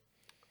year.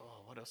 Oh,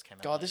 what else came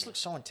out? God, this looks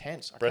so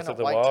intense. I Breath of cannot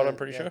the wait Wild, to- I'm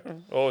pretty yeah. sure.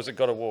 Or was it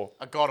God of War?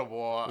 A God of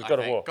War. was I God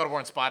of think. War. God of War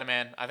and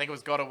Spider-Man. I think it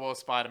was God of War,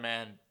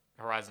 Spider-Man,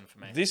 Horizon for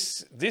me.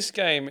 This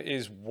game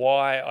is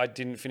why I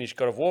didn't finish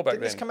God of War back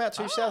Did this then. come out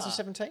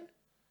 2017?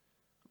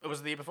 It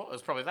was the year before. It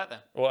was probably that then.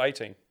 Or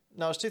 18.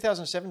 No, it was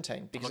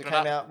 2017 because it looking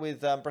it came up. out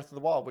with Breath of the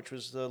Wild, which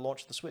was the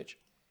launch of the Switch.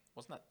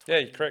 Wasn't that? Yeah,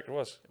 you're correct. It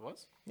was. It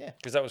was.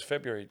 Because that was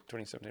February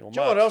 2017. Or Do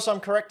you know what March. else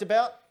I'm correct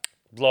about?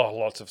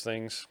 Lots of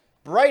things.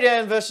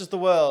 Braydan versus the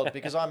world,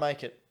 because I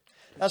make it.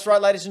 That's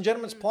right, ladies and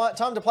gentlemen. It's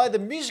time to play the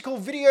musical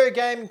video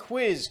game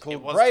quiz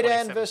called was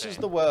Braydan 2017. versus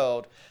the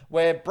world,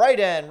 where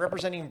Braydan,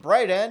 representing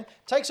Braydan,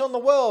 takes on the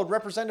world,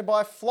 represented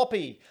by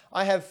Floppy.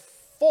 I have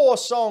 4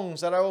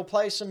 songs that I will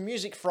play some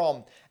music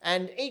from,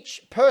 and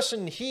each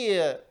person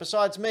here,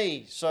 besides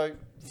me, so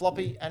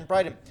Floppy and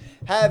Brayden,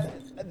 have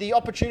the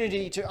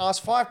opportunity to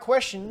ask 5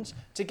 questions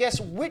to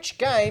guess which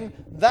game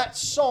that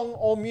song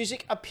or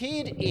music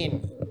appeared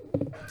in.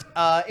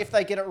 If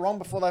they get it wrong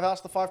before they've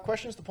asked the 5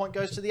 questions, the point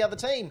goes to the other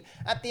team.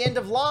 At the end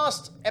of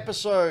last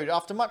episode,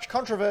 after much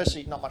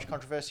controversy, not much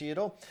controversy at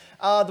all,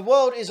 the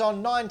world is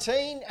on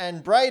 19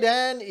 and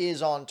Braydan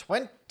is on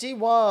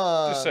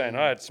 21. Just saying,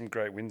 I had some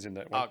great wins in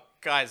that one.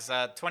 guys,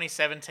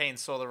 2017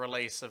 saw the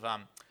release of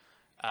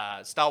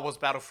Star Wars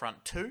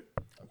Battlefront 2,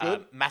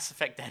 Mass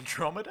Effect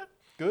Andromeda.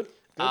 Good.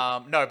 Good.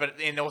 No, but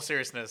in all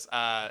seriousness,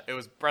 it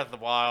was Breath of the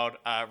Wild,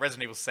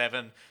 Resident Evil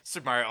 7,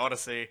 Super Mario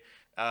Odyssey,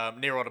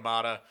 Nier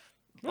Automata.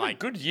 What a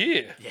good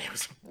year. Yeah,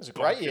 it was a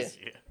great year.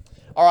 bonkers.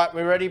 All right,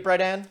 we ready,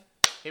 Bradan?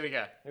 Here we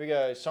go. Here we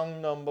go. Song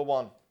number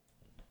 1.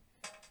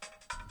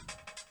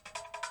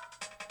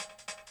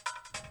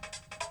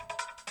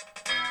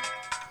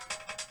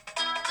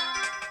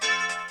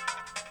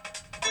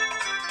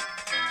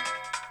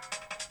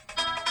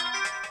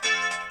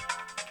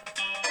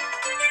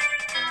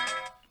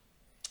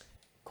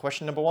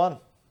 Question number 1.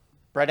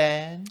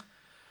 Bradan.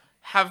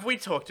 Have we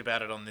talked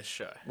about it on this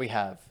show? We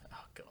have.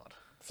 Oh, God.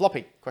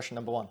 Floppy. Question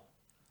number 1.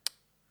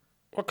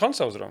 What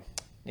console was it on?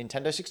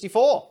 Nintendo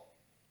 64.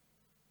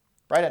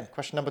 Braden.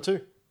 Question number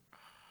 2.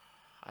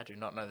 I do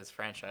not know this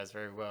franchise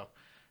very well.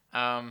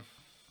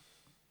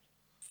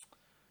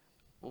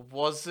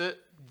 Was it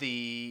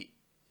the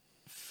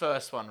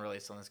first one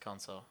released on this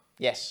console?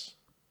 Yes.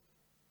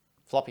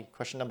 Floppy.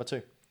 Question number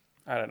 2.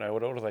 I don't know.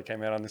 What order they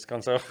came out on this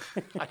console?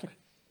 I don't-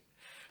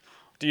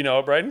 Do you know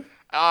it, Braden?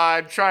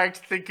 I'm trying to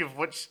think of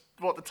what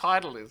the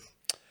title is.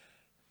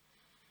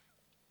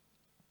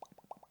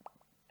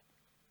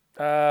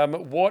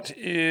 What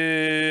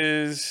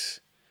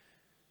is...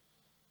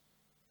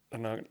 I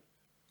don't know.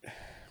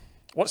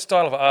 What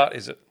style of art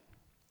is it?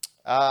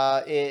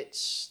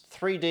 It's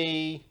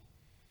 3D.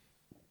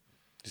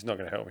 It's not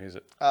going to help me, is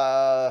it?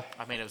 I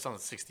mean, it was on the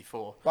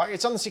 64. Right,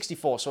 it's on the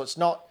 64, so it's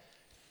not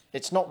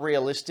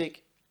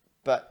realistic,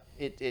 but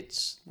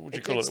it's. What would you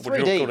it- call it's it? Would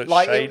you 3D. call it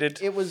Like, shaded?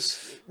 It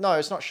was no,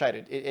 it's not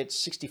shaded. It's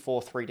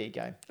 64 3D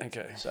game.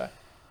 Okay. So,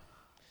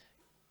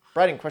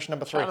 Braden, question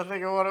number 3. Trying to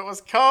think of what it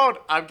was called.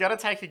 I'm gonna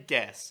take a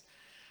guess,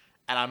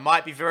 and I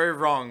might be very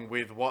wrong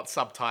with what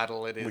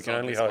subtitle it is. We can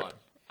on only this hope.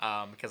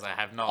 one, because I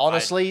have not.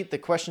 Honestly, the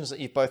questions that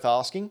you're both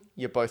asking,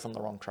 you're both on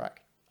the wrong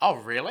track. Oh,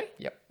 really?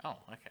 Yep. Oh,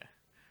 okay.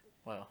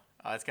 Well,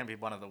 it's gonna be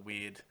one of the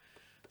weird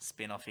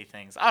spin-offy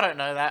things. I don't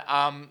know that.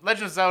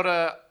 Legend of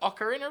Zelda: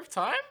 Ocarina of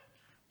Time.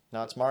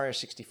 No, it's Mario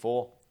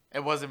 64.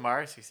 It was in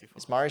Mario 64.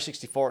 It's Mario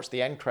 64. It's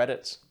the end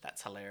credits.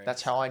 That's hilarious.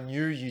 That's how I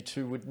knew you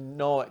two would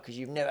know it, because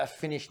you've never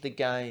finished the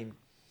game.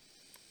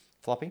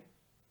 Floppy,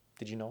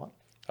 did you know it?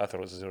 I thought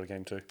it was a Zelda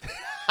game too.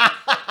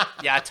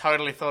 Yeah, I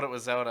totally thought it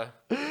was Zelda.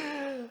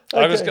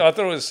 I thought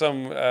it was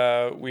some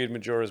weird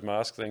Majora's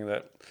Mask thing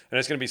and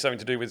it's going to be something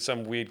to do with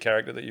some weird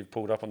character that you've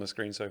pulled up on the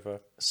screen so far.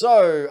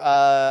 So,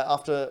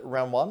 after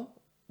round 1,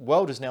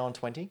 World is now on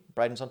 20.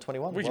 Braden's on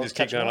 21. We can World's just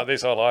keep catching going up. like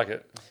this. I like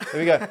it. Here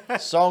we go.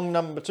 Song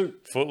number 2.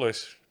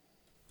 Footloose.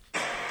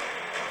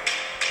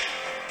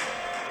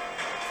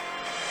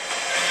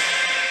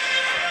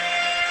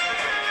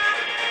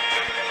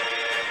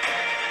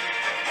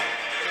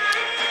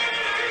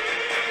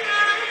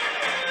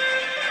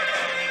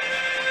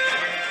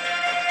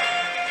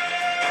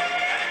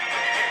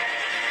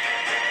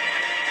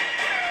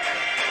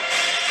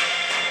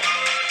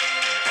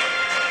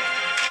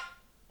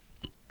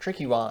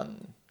 Tricky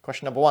one.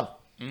 Question number 1.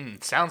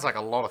 Sounds like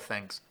a lot of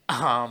things.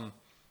 All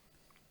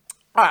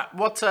right,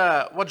 what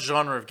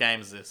genre of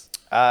game is this?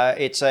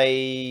 It's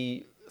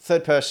a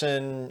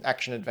third-person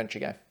action-adventure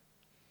game.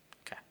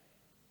 Okay.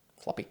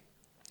 Floppy.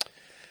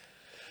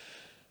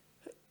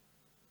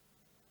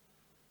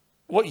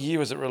 What year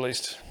was it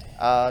released?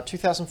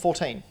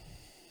 2014.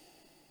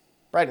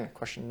 Braden,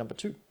 question number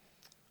 2.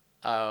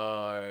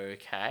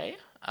 Okay.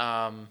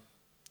 I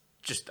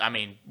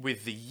mean,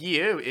 with the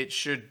year, it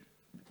should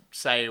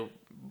say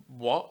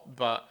what,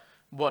 but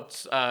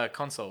what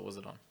console was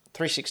it on?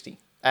 360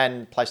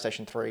 and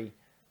PlayStation 3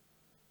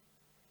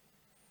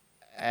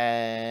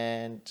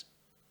 and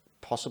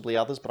possibly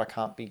others, but I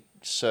can't be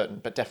certain,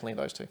 but definitely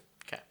those two.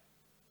 Okay.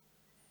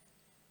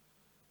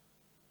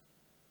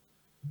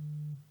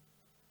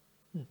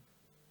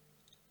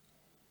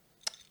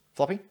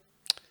 Floppy?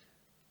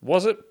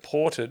 Was it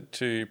ported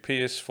to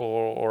PS4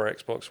 or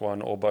Xbox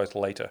One or both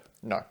later?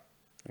 No.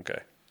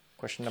 Okay.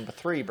 Question number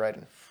 3,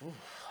 Braden.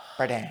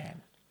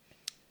 Braden.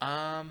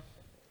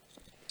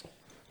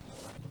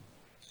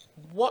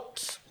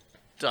 What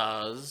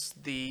does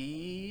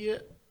the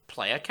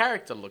player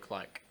character look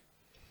like?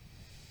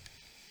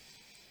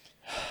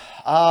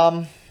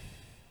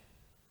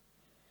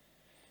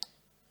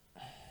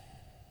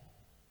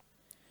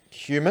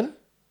 Human.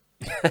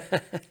 Good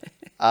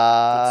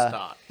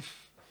start.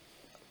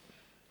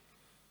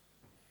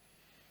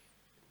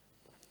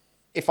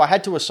 If I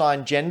had to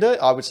assign gender,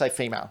 I would say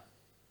female.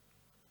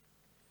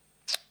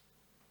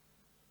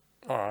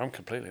 Oh, I'm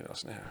completely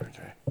lost now.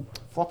 Okay.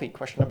 Floppy,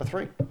 question number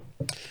 3.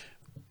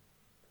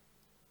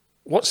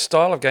 What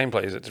style of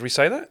gameplay is it? Did we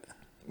say that?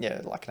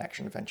 Yeah, like an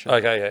action adventure.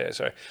 Okay, yeah,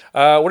 sorry.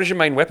 What is your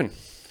main weapon?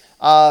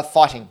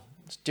 Fighting.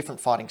 It's different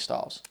fighting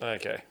styles.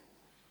 Okay.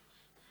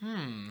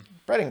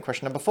 Braden,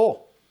 question number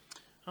 4.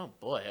 Oh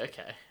boy.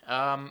 Okay.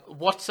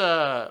 What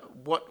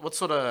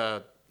sort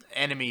of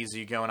enemies are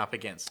you going up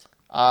against?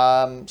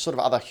 Sort of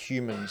other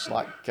humans,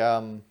 like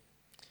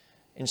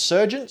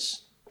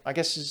insurgents, I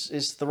guess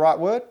is the right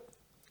word.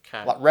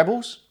 Okay. Like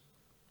rebels.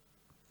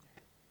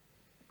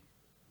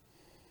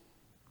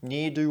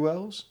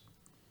 Ne'er-do-wells?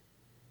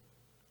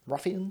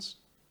 Ruffians?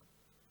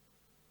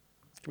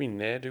 Give me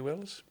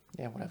ne'er-do-wells.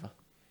 Yeah, whatever.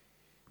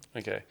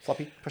 Okay.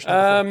 Floppy, question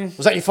number 4.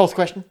 Was that your fourth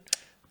question?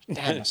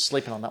 Damn, I was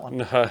sleeping on that one.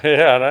 No,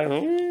 yeah, I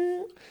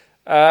don't.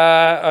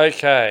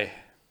 Okay.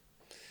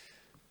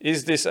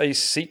 Is this a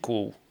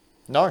sequel?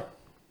 No.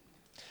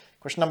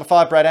 Question number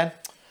 5, Bradan.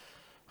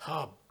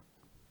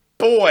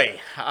 Boy,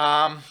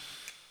 I'm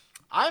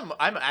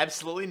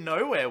absolutely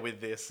nowhere with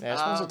this. Yeah,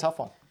 this one's a tough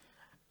one.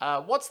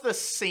 What's the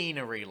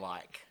scenery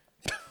like?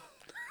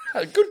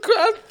 Good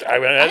question.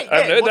 I've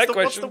heard that What's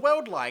question. the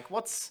world like?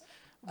 What,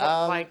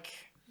 like?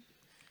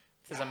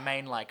 There's a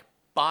main like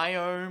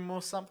biome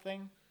or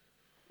something.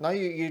 No,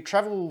 you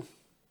travel.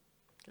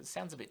 It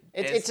sounds a bit.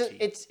 It's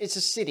deserty. a city. It's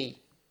a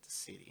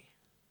city.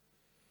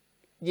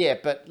 Yeah,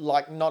 but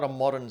like not a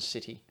modern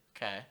city.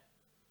 Okay.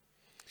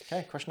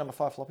 Okay, question number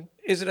 5, Floppy.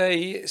 Is it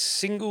a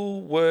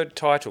single word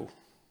title?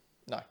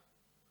 No.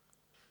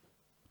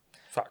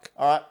 Fuck.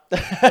 All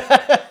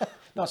right.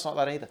 No, it's not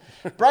that either.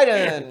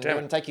 Braden, you Damn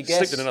want it. to take your guess?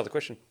 Slipped in another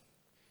question.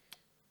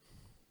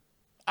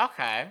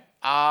 Okay.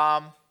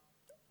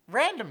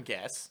 Random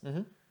guess. Mm-hmm.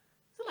 Is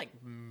it like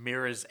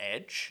Mirror's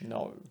Edge?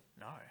 No.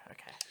 No.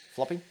 Okay.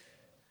 Floppy?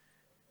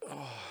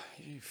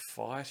 You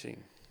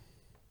fighting?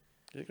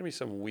 Is it going to be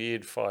some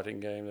weird fighting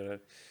game that?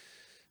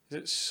 Is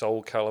it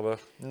Soul Calibur?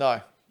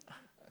 No.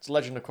 It's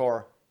Legend of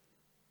Korra.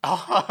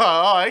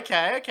 Oh,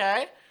 okay,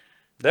 okay.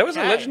 That was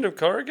a Okay. Legend of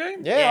Korra game?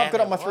 Yeah, Yeah, I've got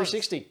it on my there was.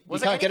 360.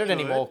 Was You it can't get any it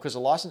anymore good? because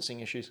of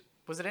licensing issues.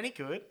 Was it any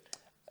good?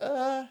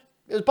 It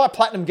was by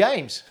Platinum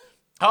Games.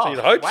 Oh, You'd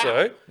hope wow.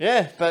 so.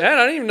 Yeah, but Man,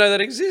 I didn't even know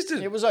that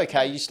existed. it was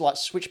okay. You just like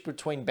switch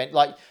between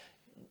like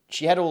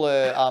she had all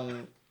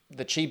her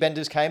the chi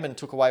benders came and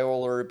took away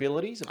all her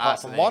abilities apart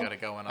so from then you one, gotta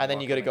go and and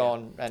then you unblock got to them go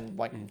on and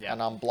wait Yeah.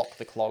 and unblock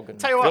the clog. And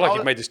Tell you I what, feel like I you've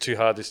was, made this too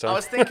hard this time. I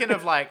was thinking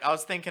of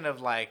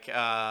like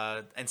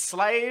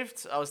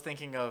Enslaved. I was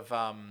thinking of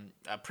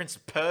Prince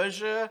of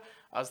Persia.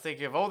 I was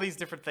thinking of all these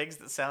different things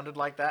that sounded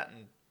like that,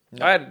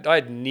 and I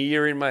had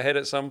Nier in my head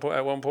at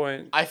one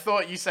point. I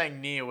thought you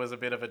saying Nier was a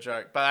bit of a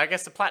joke, but I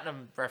guess the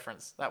Platinum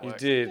reference that You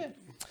works. did.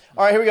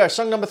 all right, here we go.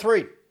 Song number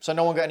 3. So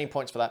no one got any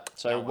points for that.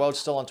 So one. World's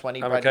still on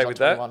 20. I'm Braden's okay on with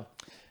that. 21.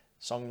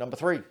 Song number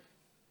 3.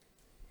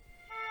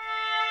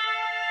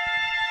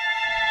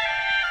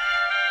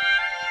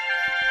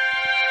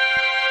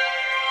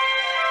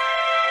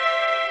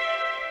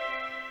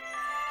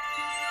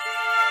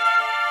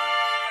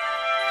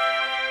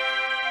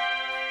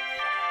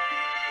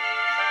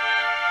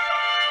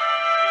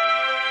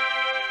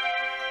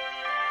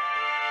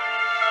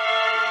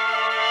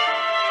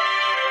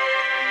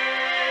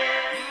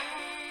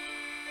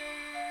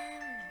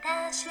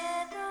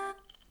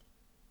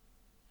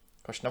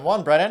 Question number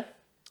 1, Braden.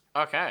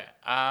 Okay.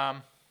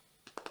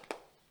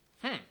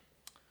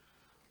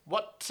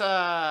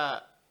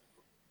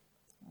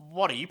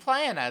 What are you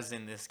playing as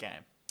in this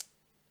game?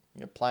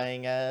 You're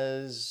playing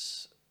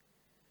as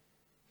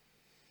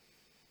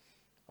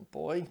a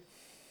boy.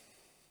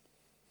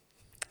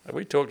 Have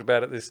we talked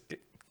about it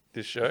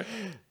this show?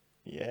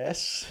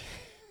 Yes.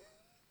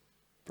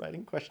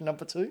 Braden, question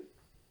number 2.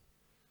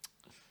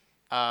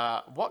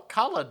 What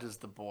color does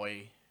the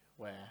boy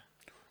wear?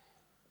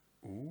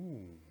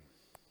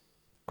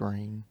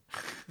 Green.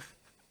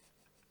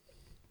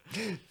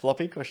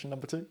 Floppy, question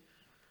number 2.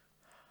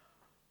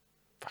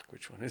 Fuck,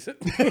 which one is it?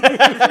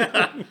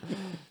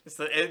 This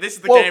is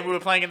the Well- game we were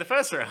playing in the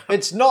first round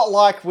It's not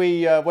like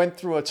we went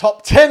through a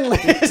top 10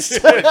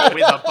 list. with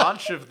a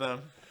bunch of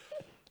them.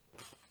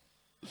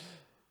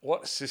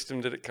 What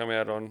system did it come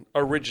out on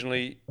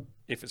originally,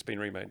 if it's been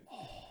remade?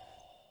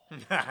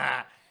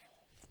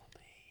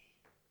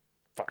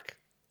 Fuck.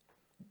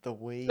 The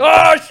Wii.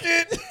 Oh,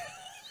 shit!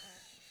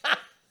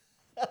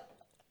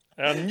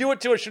 I knew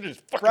it too. I should have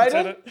fucking said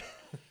Braden? it.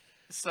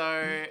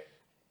 So,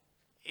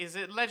 is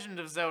it Legend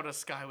of Zelda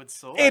Skyward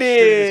Sword? It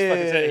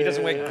Fucking said it. He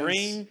doesn't wear is.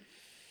 green.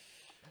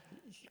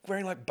 He's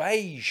wearing like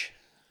beige.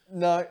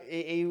 No,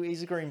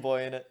 he's a green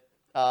boy in it.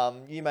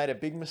 You made a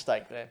big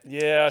mistake there.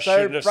 Yeah, I So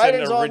shouldn't have said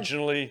Braden's it on-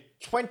 originally.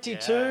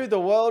 22, Yeah. the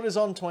world is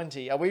on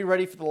 20. Are we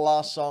ready for the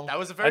last song? That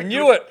was a I very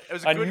knew good, it. It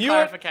was a I good knew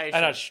clarification. it,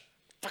 and I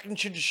fucking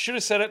should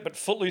have said it, but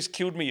Footloose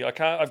killed me. I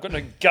can't. I've got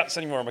no guts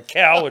anymore. I'm a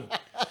coward.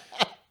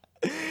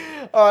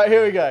 All right,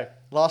 here we go.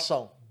 Last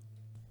song.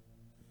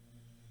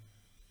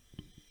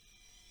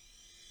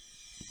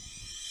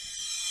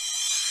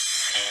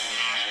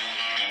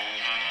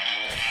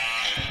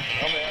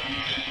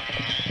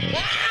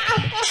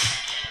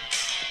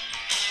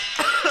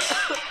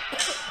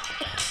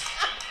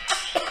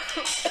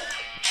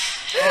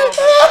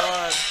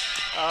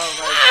 Oh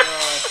my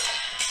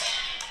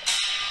god.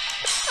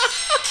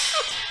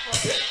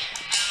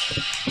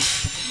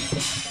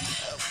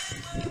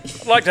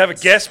 I'd like to have a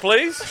guess,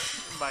 please.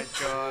 Oh my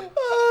god.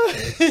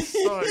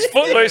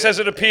 Footloose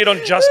hasn't appeared on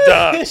Just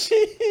Dance.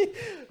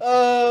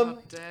 Damn.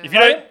 If you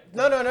don't,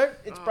 No.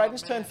 It's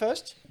Braden's turn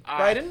first.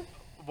 Braden,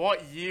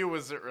 What year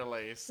was it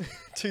released?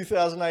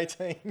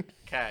 2018.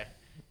 Okay.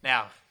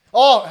 Now.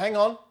 Oh, hang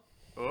on.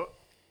 Oh,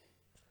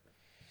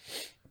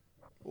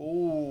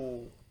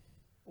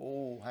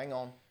 Ooh, hang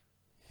on.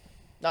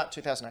 No,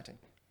 2018.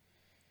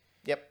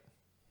 Yep.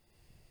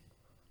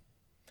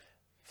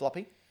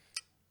 Floppy,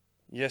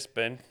 Yes,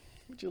 Ben.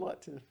 would you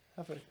like to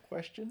have a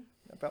question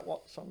about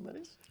what song that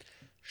is?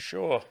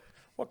 Sure.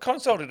 What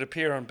console did it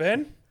appear on,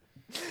 Ben?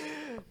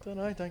 Don't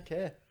know, don't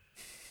care.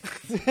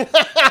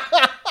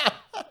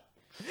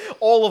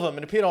 All of them.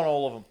 It appeared on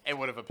all of them. It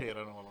would have appeared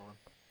on all of them.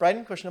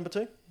 Braden, question number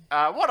 2.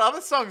 What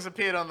other songs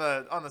appeared on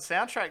the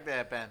soundtrack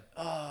there, Ben?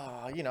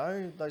 Ah, you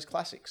know, those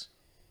classics.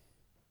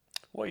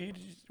 What year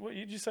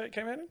did you say it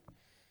came out in?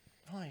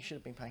 Oh, you should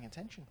have been paying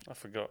attention. I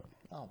forgot.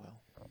 Oh, well.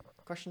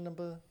 Question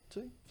number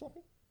 2,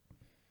 Floppy.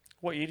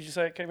 What year did you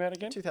say it came out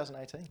again?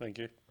 2018. Thank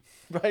you.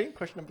 Braden,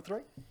 question number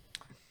 3.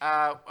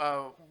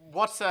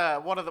 What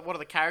are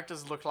the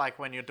characters look like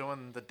when you're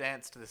doing the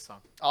dance to this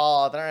song?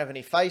 Oh, they don't have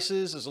any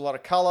faces. There's a lot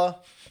of colour.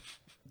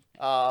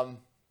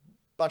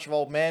 Bunch of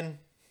old men.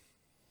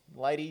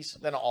 Ladies.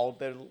 They're not old.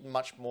 They're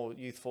much more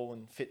youthful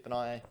and fit than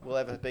I will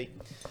ever be.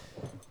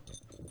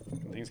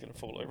 Thing's going to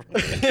fall over.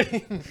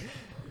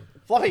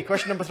 Floppy,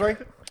 question number 3.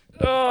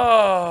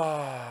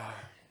 Oh.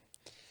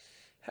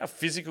 How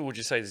physical would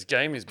you say this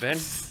game is, Ben?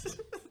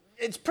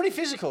 It's pretty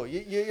physical.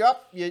 You're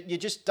up. You're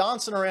just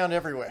dancing around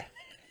everywhere.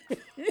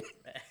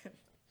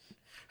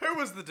 Who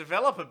was the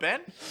developer,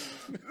 Ben?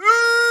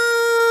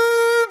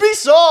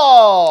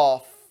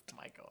 Ubisoft!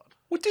 My God.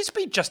 Would this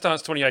be Just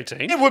Dance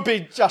 2018? It would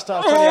be Just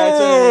Dance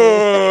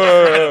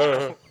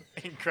 2018.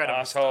 Incredible.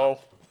 Asshole.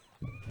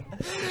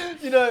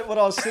 You know what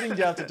I was sitting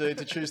down to do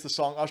to choose the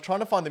song? I was trying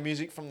to find the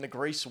music from the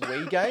Grease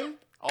Wii game.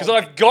 Because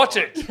I've got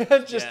it.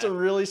 Just to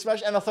really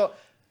smash. And I thought,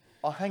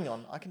 oh, hang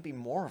on. I can be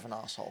more of an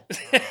asshole.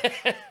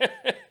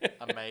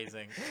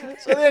 Amazing.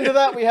 So at the end of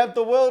that, we have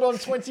the world on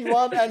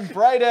 21 and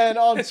Brayden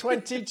on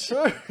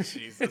 22.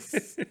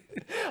 Jesus.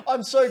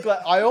 I'm so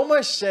glad. I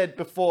almost said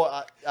before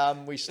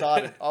we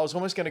started, I was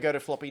almost going to go to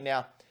Floppy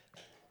now.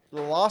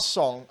 The last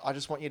song, I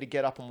just want you to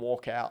get up and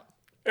walk out.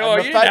 Oh,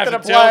 And you didn't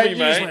have to tell me, You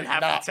mate. didn't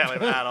have to tell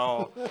him at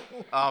all.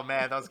 Oh,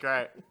 man, that was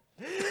great.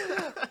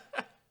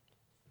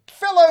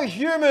 Fellow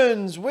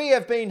humans, we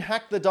have been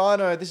Hack the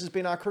Dino. This has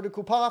been our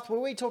critical path where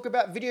we talk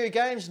about video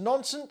games,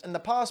 nonsense, and the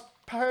past,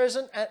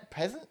 present,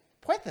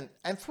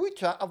 and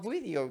future of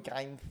video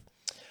games.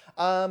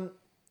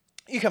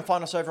 You can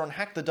find us over on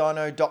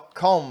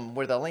hackthedino.com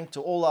with a link to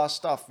all our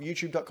stuff.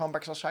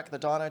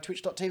 YouTube.com/hackthedino,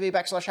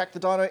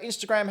 Twitch.tv/hackthedino,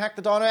 Instagram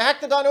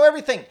hackthedino,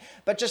 everything.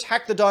 But just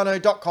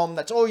hackthedino.com.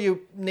 That's all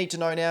you need to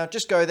know now.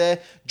 Just go there,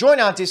 join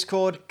our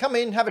Discord, come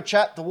in, have a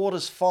chat. The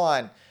water's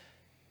fine.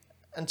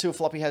 Until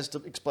Floppy has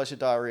explosive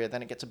diarrhea,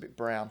 then it gets a bit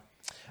brown.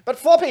 But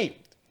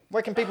Floppy,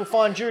 where can people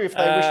find you if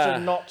they wish to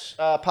not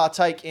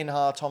partake in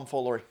our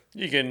tomfoolery?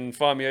 You can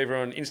find me over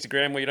on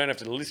Instagram where you don't have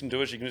to listen to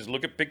us. You can just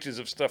look at pictures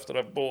of stuff that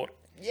I've bought.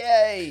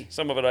 Yay!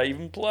 Some of it I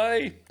even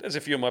play. There's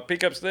a few of my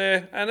pickups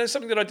there. And there's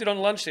something that I did on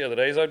lunch the other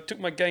day is I took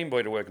my Game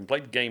Boy to work and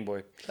played Game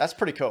Boy. That's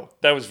pretty cool.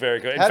 That was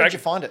very good. In How fact, did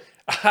you find it?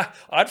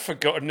 I'd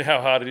forgotten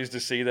how hard it is to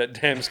see that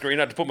damn screen.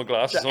 I had to put my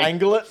glasses To on.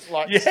 angle it,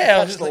 like Yeah, I catch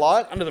was just the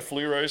like, light? under the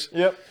fluoros.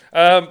 Yep.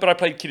 But I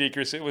played Kid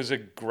Icarus. It was a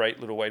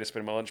great little way to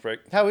spend my lunch break.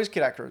 How is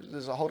Kid Icarus?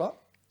 Does it hold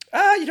up?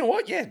 You know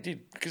what? Yeah, it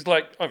did. Because,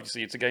 like,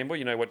 obviously it's a Game Boy.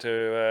 You know what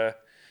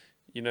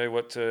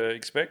to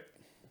expect.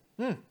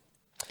 Game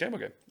Boy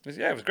game.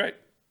 Yeah, it was great.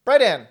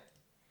 Brayden.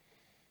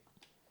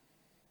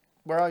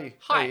 Where are you?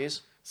 Hi. There he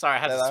is. Sorry, I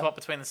had to Hello. swap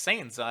between the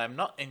scenes. I'm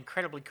not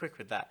incredibly quick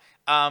with that.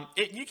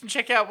 You can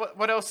check out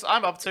what else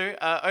I'm up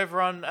to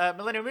over on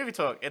Millennial Movie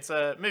Talk. It's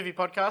a movie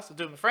podcast I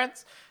do with my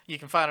friends. You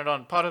can find it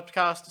on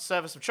podcast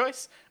service of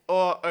choice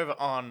or over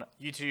on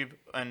YouTube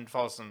and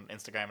follow us on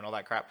Instagram and all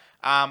that crap.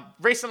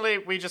 Recently,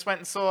 we just went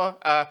and saw,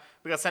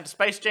 we got sent to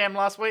Space Jam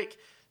last week,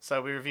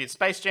 so we reviewed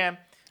Space Jam.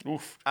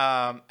 Oof.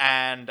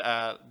 And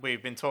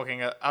we've been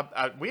talking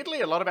weirdly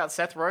a lot about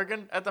Seth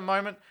Rogen at the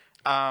moment,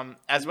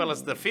 as well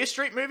as the Fear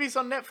Street movies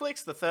on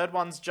Netflix. The third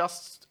one's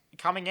just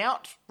coming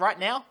out right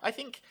now, I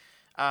think.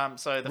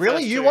 So the Really?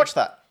 first You two- watched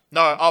that?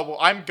 No, well,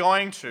 I'm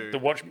going to.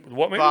 What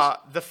movies?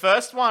 But the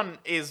first one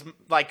is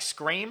like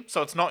Scream,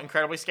 so it's not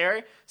incredibly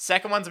scary.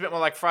 Second one's a bit more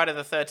like Friday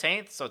the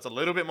 13th, so it's a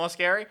little bit more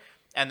scary.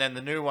 And then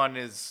the new one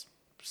is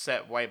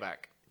set way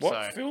back. What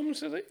So,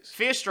 films are these?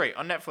 Fear Street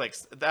on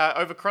Netflix.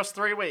 Over across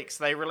 3 weeks,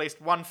 they released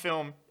one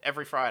film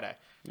every Friday.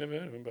 Never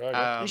heard of them, but I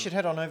got You should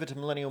head on over to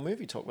Millennial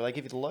Movie Talk where they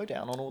give you the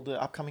lowdown on all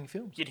the upcoming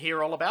films. You'd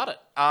hear all about it.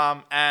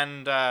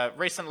 And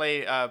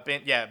recently,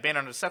 been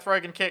on a Seth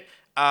Rogen kick.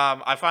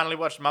 I finally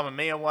watched Mamma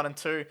Mia 1 and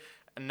 2.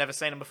 And never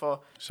seen them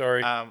before.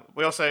 Sorry.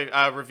 We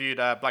also reviewed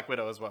Black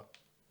Widow as well.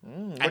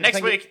 And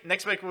next week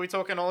we'll be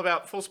talking all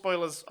about full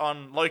spoilers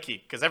on Loki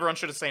because everyone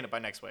should have seen it by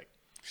next week.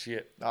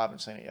 Shit. I haven't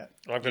seen it yet.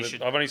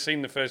 I've only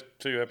seen the first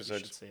 2 You should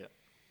episodes. see it.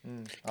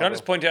 Can I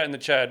just point out in the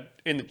chat,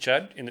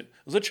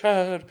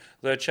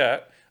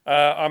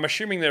 I'm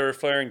assuming they're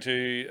referring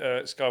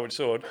to Skyward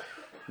Sword.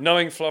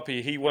 Knowing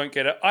Floppy, he won't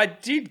get it. I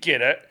did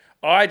get it.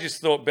 I just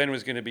thought Ben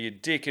was going to be a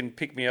dick and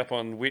pick me up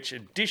on which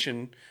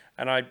edition,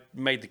 and I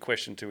made the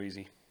question too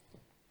easy.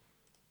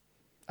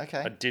 Okay.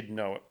 I did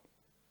know it.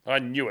 I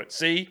knew it.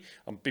 See?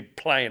 I'm been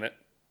playing it.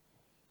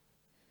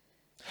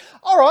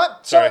 All right,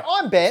 so Sorry,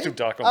 I'm Ben. still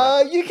dark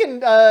on You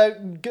can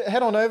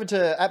head on over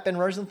to @Ben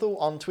Rosenthal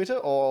on Twitter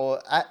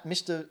or at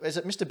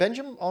Mr.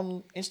 Benjamin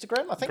on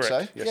Instagram. I think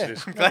Correct. so. Yes, yeah. it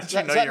is. I'm glad Is you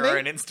that- know is that your me?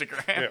 own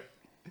Instagram. Yeah.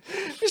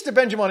 Mr.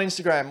 Benjamin on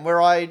Instagram, where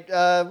I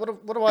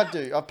what do I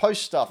do? I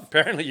post stuff.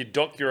 Apparently, you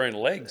dock your own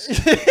legs.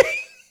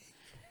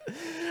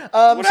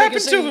 What What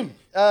happened to them?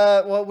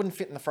 Well, it wouldn't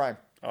fit in the frame.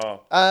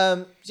 Oh,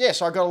 Yeah,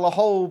 so I got a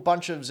whole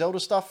bunch of Zelda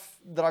stuff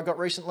that I got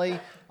recently.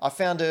 I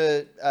found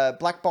a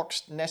black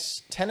box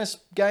NES tennis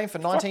game for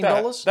fuck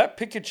 $19. That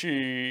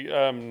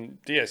Pikachu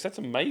DS, that's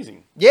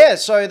amazing. Yeah,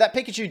 so that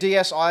Pikachu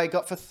DS I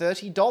got for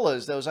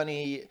 $30. There was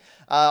only,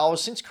 I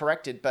was since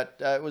corrected, but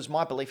it was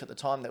my belief at the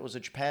time that it was a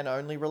Japan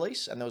only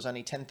release and there was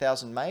only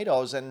 10,000 made. I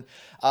was then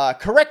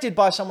corrected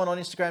by someone on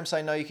Instagram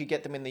saying, no, you could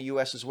get them in the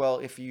US as well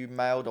if you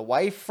mailed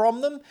away from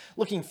them.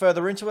 Looking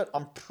further into it,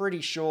 I'm pretty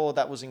sure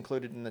that was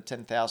included in the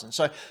 10,000.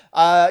 So,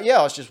 yeah,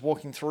 I was just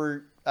walking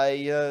through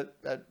a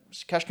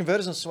cash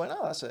converters and went,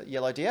 oh, that's a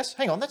yellow DS.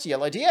 Hang on, that's a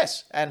yellow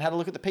DS. And had a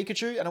look at the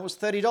Pikachu and it was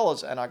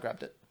 $30 and I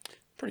grabbed it.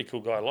 Pretty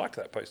cool guy. I like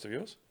that post of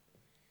yours.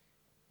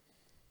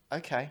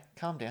 Okay,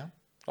 calm down.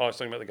 Oh, I was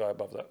talking about the guy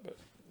above that, but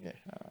Yeah,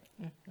 all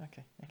right. Yeah,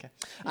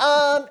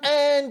 okay.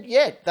 And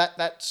yeah,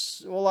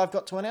 that's all I've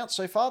got to announce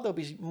so far. There'll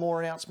be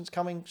more announcements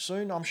coming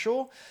soon, I'm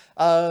sure.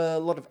 A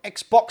lot of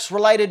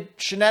Xbox-related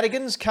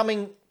shenanigans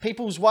coming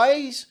people's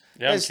ways.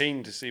 yeah, I'm There's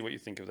keen to see what you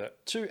think of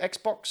that. 2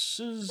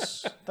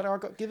 Xboxes that I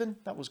got given.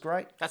 That was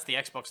great. That's the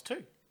Xbox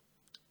too.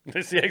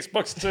 It's the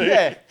Xbox too.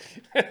 Yeah.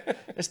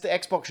 It's the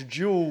Xbox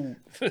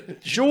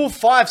Dual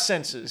 5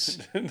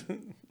 sensors.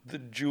 The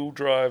dual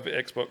drive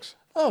Xbox.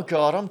 Oh,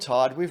 God, I'm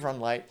tired. We've run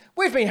late.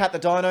 We've been Hat the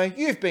Dino.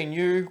 You've been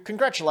you.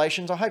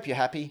 Congratulations. I hope you're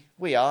happy.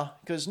 We are,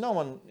 because no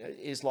one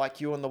is like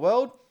you in the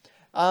world.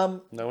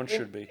 No one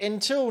should be.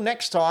 Until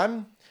next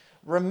time,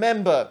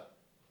 remember...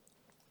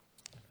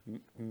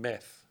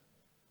 Meth.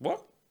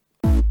 What?